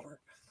would be over.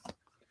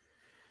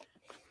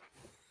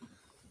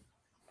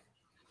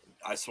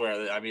 I swear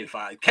that if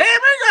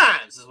Cameron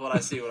Grimes is what I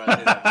see when I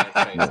see that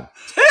man's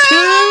face.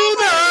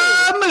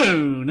 To the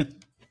moon.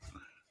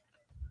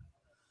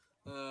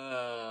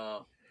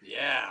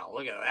 Yeah,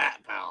 look at that,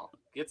 pal.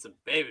 Get some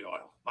baby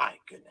oil. My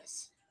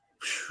goodness.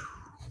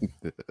 Look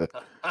at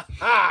that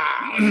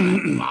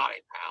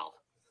body, pal.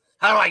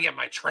 How do I get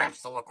my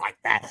traps to look like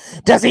that?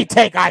 Does he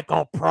take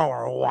Ico Pro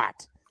or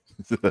what?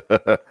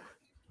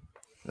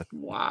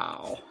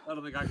 Wow. I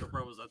don't think Ico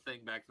Pro was a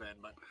thing back then,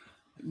 but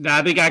No,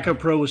 I think Ico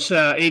Pro was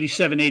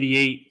 87,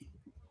 88.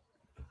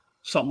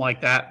 Something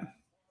like that.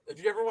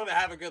 if you ever want to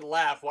have a good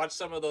laugh, watch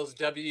some of those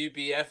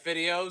WBF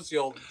videos.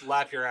 You'll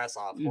laugh your ass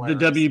off. The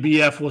Hilarious.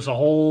 WBF was a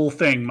whole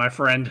thing, my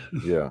friend.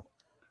 Yeah.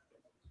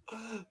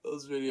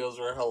 Those videos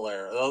were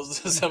hilarious.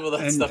 Some of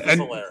that And- stuff is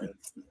and- hilarious.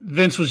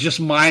 Vince was just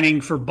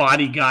mining for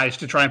body guys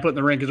to try and put in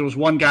the ring because there was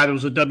one guy that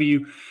was a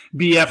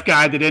WBF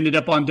guy that ended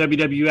up on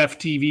WWF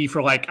TV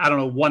for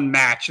one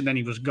match, and then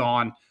he was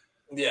gone.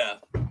 Yeah.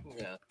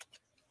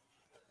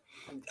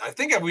 I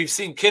think we've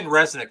seen Ken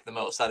Resnick the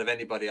most out of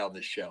anybody on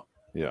this show.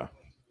 Yeah.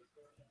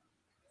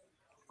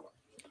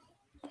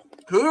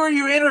 Who are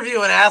you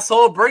interviewing,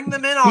 asshole? Bring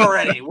them in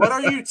already. What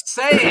are you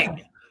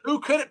saying? Who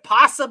could it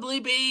possibly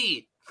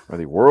be?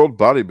 The World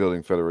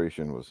Bodybuilding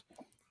Federation was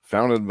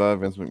founded by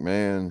Vince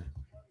McMahon,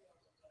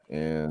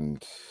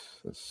 and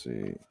let's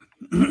see.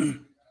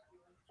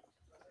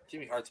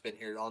 Jimmy Hart's been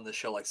here on this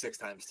show like 6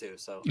 times too,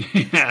 so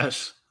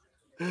Yes.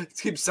 he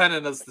keeps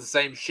sending us the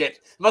same shit. It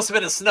must have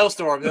been a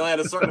snowstorm. They only had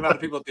a certain amount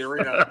of people at the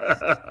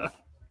arena.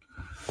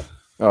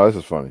 Oh, this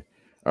is funny.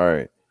 All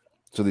right.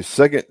 So the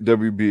second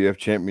WBF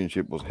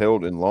championship was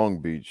held in Long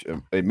Beach.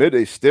 Amid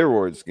a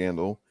steroid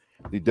scandal,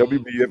 the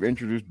WBF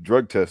introduced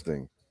drug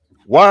testing.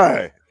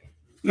 Why?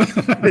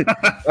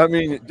 I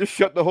mean, just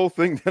shut the whole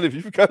thing down. If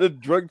you've got a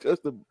drug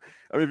test, you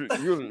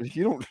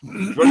don't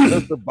drug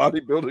test the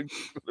bodybuilding,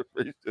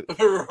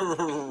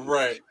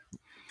 Right.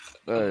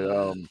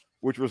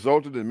 which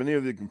resulted in many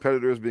of the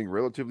competitors being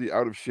relatively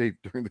out of shape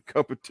during the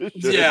competition.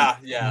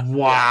 Yeah.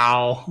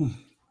 Wow.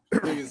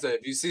 Like I said,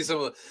 if you see some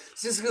of the,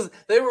 just because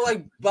they were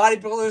like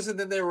bodybuilders and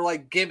then they were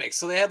like gimmicks.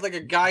 So they had like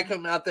a guy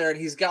come out there and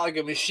he's got like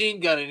a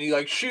machine gun and he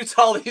like shoots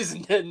all these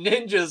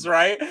ninjas,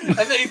 right? And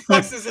then he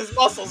flexes his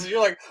muscles and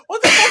you're like,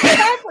 what the fuck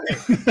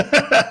is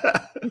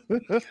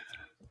happening?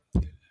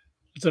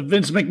 It's a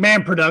Vince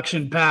McMahon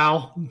production,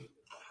 pal.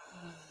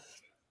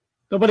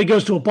 Nobody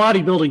goes to a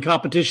bodybuilding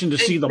competition to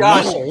see the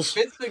Gosh, muscles.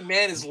 Vince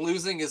McMahon is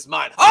losing his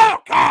mind. Oh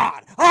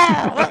God!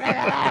 Oh, look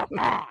at that! Oh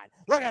God!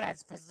 Look at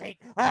his physique!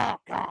 Oh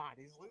God!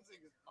 He's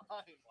losing his mind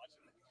watching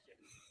that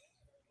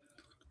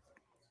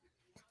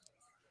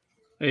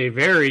shit. A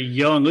very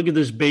young. Look at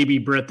this baby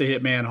Bret the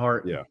Hitman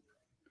Hart. Yeah.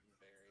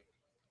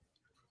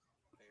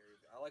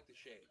 I like the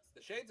shades.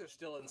 The shades are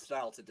still in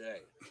style today.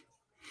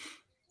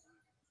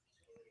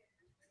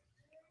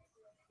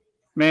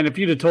 Man, if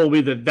you'd have told me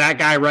that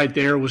guy right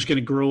there was going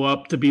to grow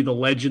up to be the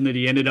legend that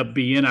he ended up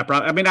being,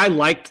 I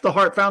liked the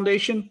Hart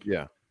Foundation,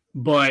 Yeah.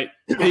 but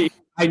I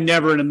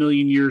never in a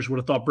million years would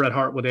have thought Bret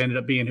Hart would have ended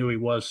up being who he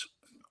was.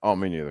 Oh,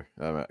 me neither.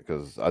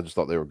 Because I just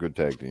thought they were a good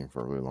tag team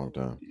for a really long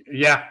time.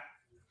 Yeah.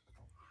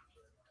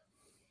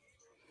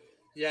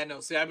 Yeah, no.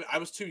 See, I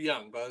was too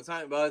young by the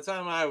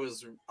time I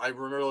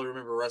really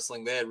remember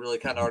wrestling. They had really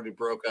kind of already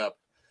broke up.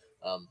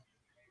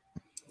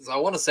 So I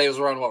want to say it was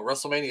around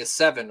WrestleMania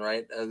 7,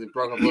 right? They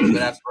broke up a little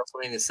bit after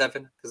WrestleMania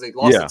 7 because they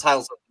lost the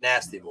titles of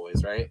Nasty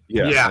Boys, right?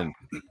 Yeah.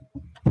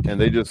 And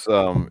they just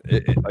like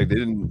they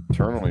didn't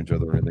turn on each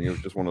other or anything. It was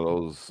just one of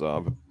those.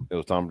 It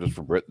was time just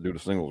for Brett to do the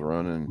singles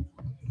run,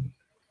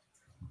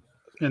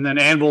 and then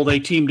Anvil, they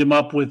teamed him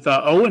up with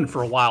Owen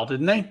for a while,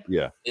 didn't they?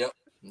 Yeah. Yep.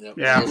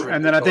 Yeah,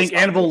 and then I think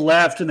Anvil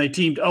left, and they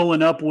teamed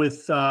Owen up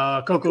with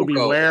Coco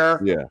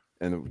Beware. Yeah,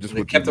 and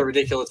they kept the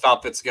ridiculous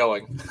outfits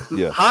going.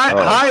 Yeah,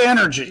 high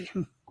energy.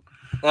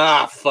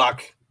 Ah,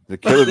 fuck. The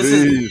Killer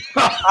Bees.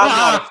 I'm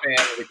not a fan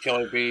of the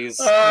Killer Bees.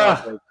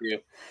 No, thank you.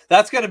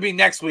 That's going to be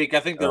next week. I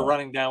think they're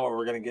running down what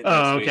we're going to get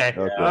next week.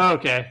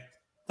 Okay.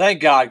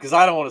 Thank God, because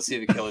I don't want to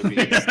see the Killer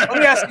Bees. Let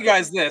me ask you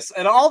guys this.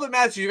 In all the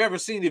matches you've ever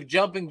seen of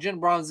jumping Jim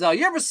Bronzell,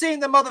 you ever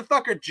seen the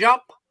motherfucker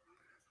jump?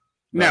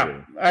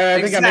 No.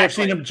 I think I may have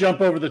seen him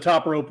jump over the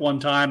top rope one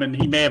time, and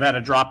he may have had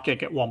a drop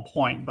kick at one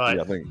point. But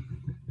I think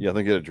he had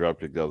a drop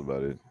kick. That was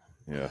about it.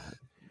 Yeah.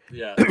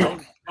 Yeah,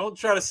 don't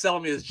try to sell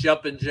me as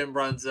jumping Jim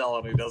Brunzell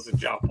and he doesn't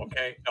jump,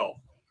 okay? No.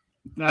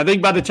 I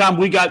think by the time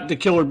we got the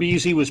Killer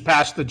Bees, he was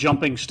past the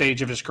jumping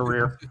stage of his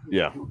career.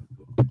 Yeah.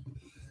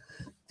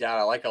 God,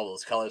 I like all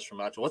those colors from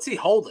Macho. What's he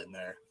holding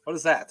there? What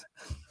is that?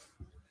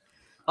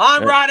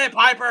 I'm Roddy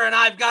Piper, and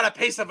I've got a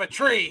piece of a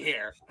tree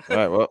here. All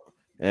right, well,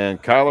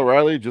 and Kyle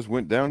O'Reilly just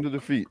went down to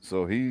defeat,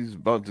 so he's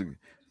about to...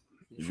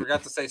 You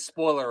forgot to say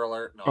spoiler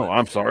alert. No,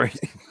 I'm sorry.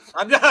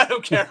 I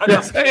don't care.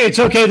 Hey, it's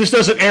okay. This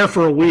doesn't air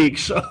for a week.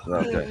 So.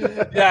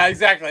 Okay. Yeah,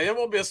 exactly. It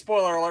won't be a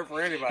spoiler alert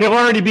for anybody. He'll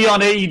already be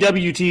on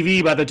AEW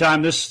TV by the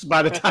time this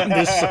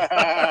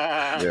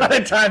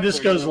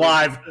goes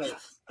live.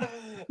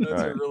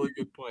 That's a really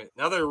good point.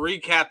 Now they're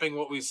recapping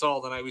what we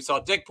saw tonight. We saw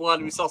Dick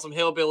Blood. We saw some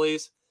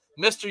hillbillies.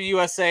 Mr.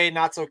 USA,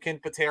 not so Ken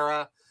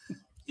Patera.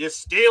 You're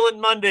stealing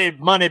money,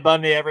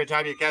 Bundy. Every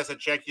time you cash a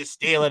check, you're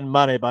stealing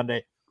money,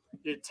 Bundy.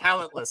 You're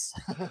talentless.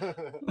 I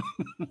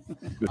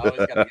always got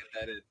to get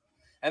that in.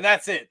 And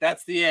that's it.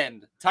 That's the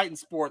end. Titan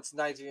Sports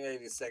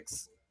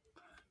 1986.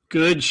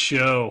 Good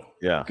show.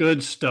 Yeah.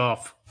 Good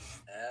stuff.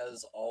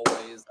 As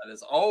always, that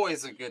is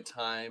always a good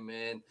time.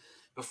 And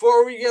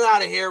before we get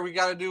out of here, we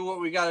got to do what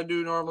we got to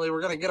do normally.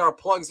 We're going to get our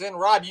plugs in.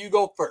 Rob, you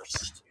go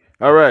first.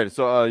 All right.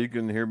 So you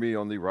can hear me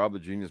on the Rob the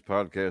Genius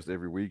podcast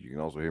every week. You can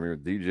also hear me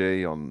with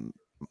DJ on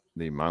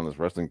the Mindless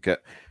Wrestling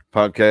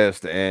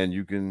podcast.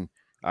 And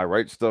I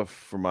write stuff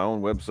for my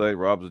own website,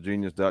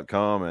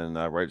 robsthegenius.com, and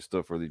I write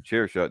stuff for the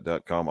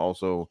chairshot.com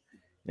also.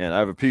 And I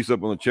have a piece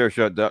up on the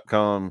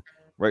chairshot.com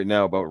right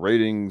now about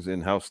ratings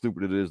and how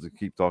stupid it is to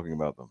keep talking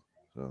about them.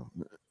 So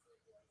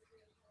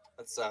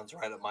that sounds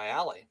right up my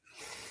alley.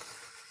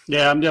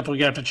 Yeah, I'm definitely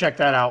going to have to check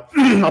that out.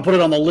 I'll put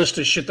it on the list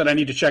of shit that I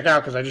need to check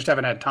out because I just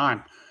haven't had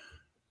time.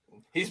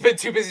 He's been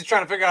too busy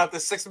trying to figure out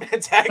this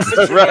 6-man tag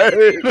situation. Right.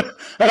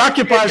 It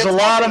occupies a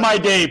lot of my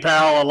day,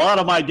 pal. A lot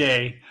of my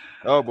day.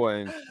 Oh,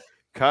 boy.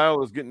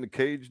 Kyle is getting the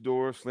cage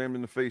door slammed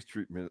in the face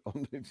treatment.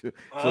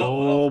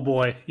 Oh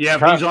boy. Yeah,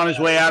 he's on his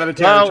way out of the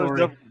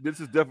territory. This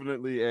is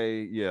definitely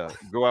a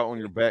go out on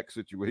your back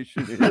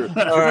situation here.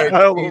 All right.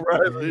 Kyle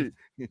O'Reilly.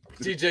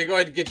 DJ, go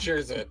ahead and get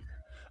yours in.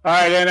 All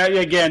right, and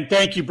again,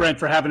 thank you, Brent,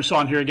 for having us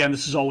on here again.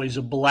 This is always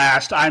a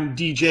blast. I'm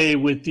DJ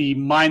with the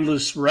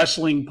Mindless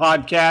Wrestling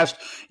Podcast.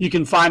 You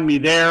can find me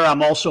there.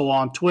 I'm also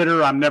on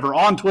Twitter. I'm never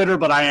on Twitter,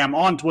 but I am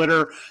on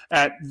Twitter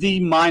at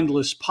The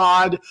Mindless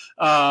Pod.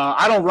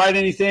 I don't write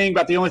anything,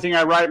 but the only thing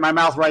I write, my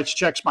mouth writes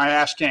checks, my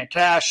ass can't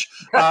cash.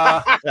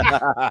 And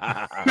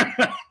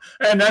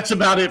that's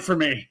about it for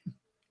me.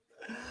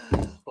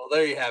 Well,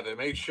 there you have it.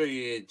 Make sure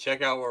you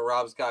check out what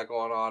Rob's got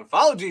going on.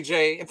 Follow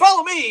DJ and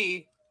follow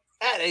me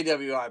at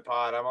AWI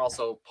Pod. I'm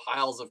also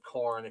Piles of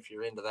Corn if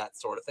you're into that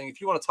sort of thing.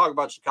 If you want to talk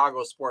about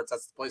Chicago sports,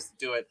 that's the place to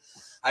do it.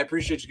 I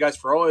appreciate you guys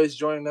for always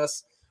joining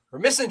us. We're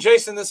missing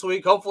Jason this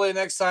week. Hopefully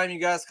next time you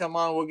guys come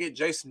on, we'll get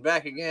Jason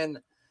back again.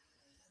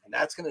 And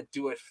that's going to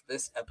do it for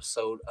this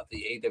episode of the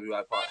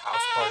AWI Pod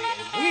House Party.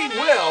 And we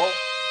will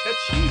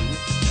catch you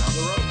down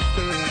the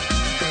road.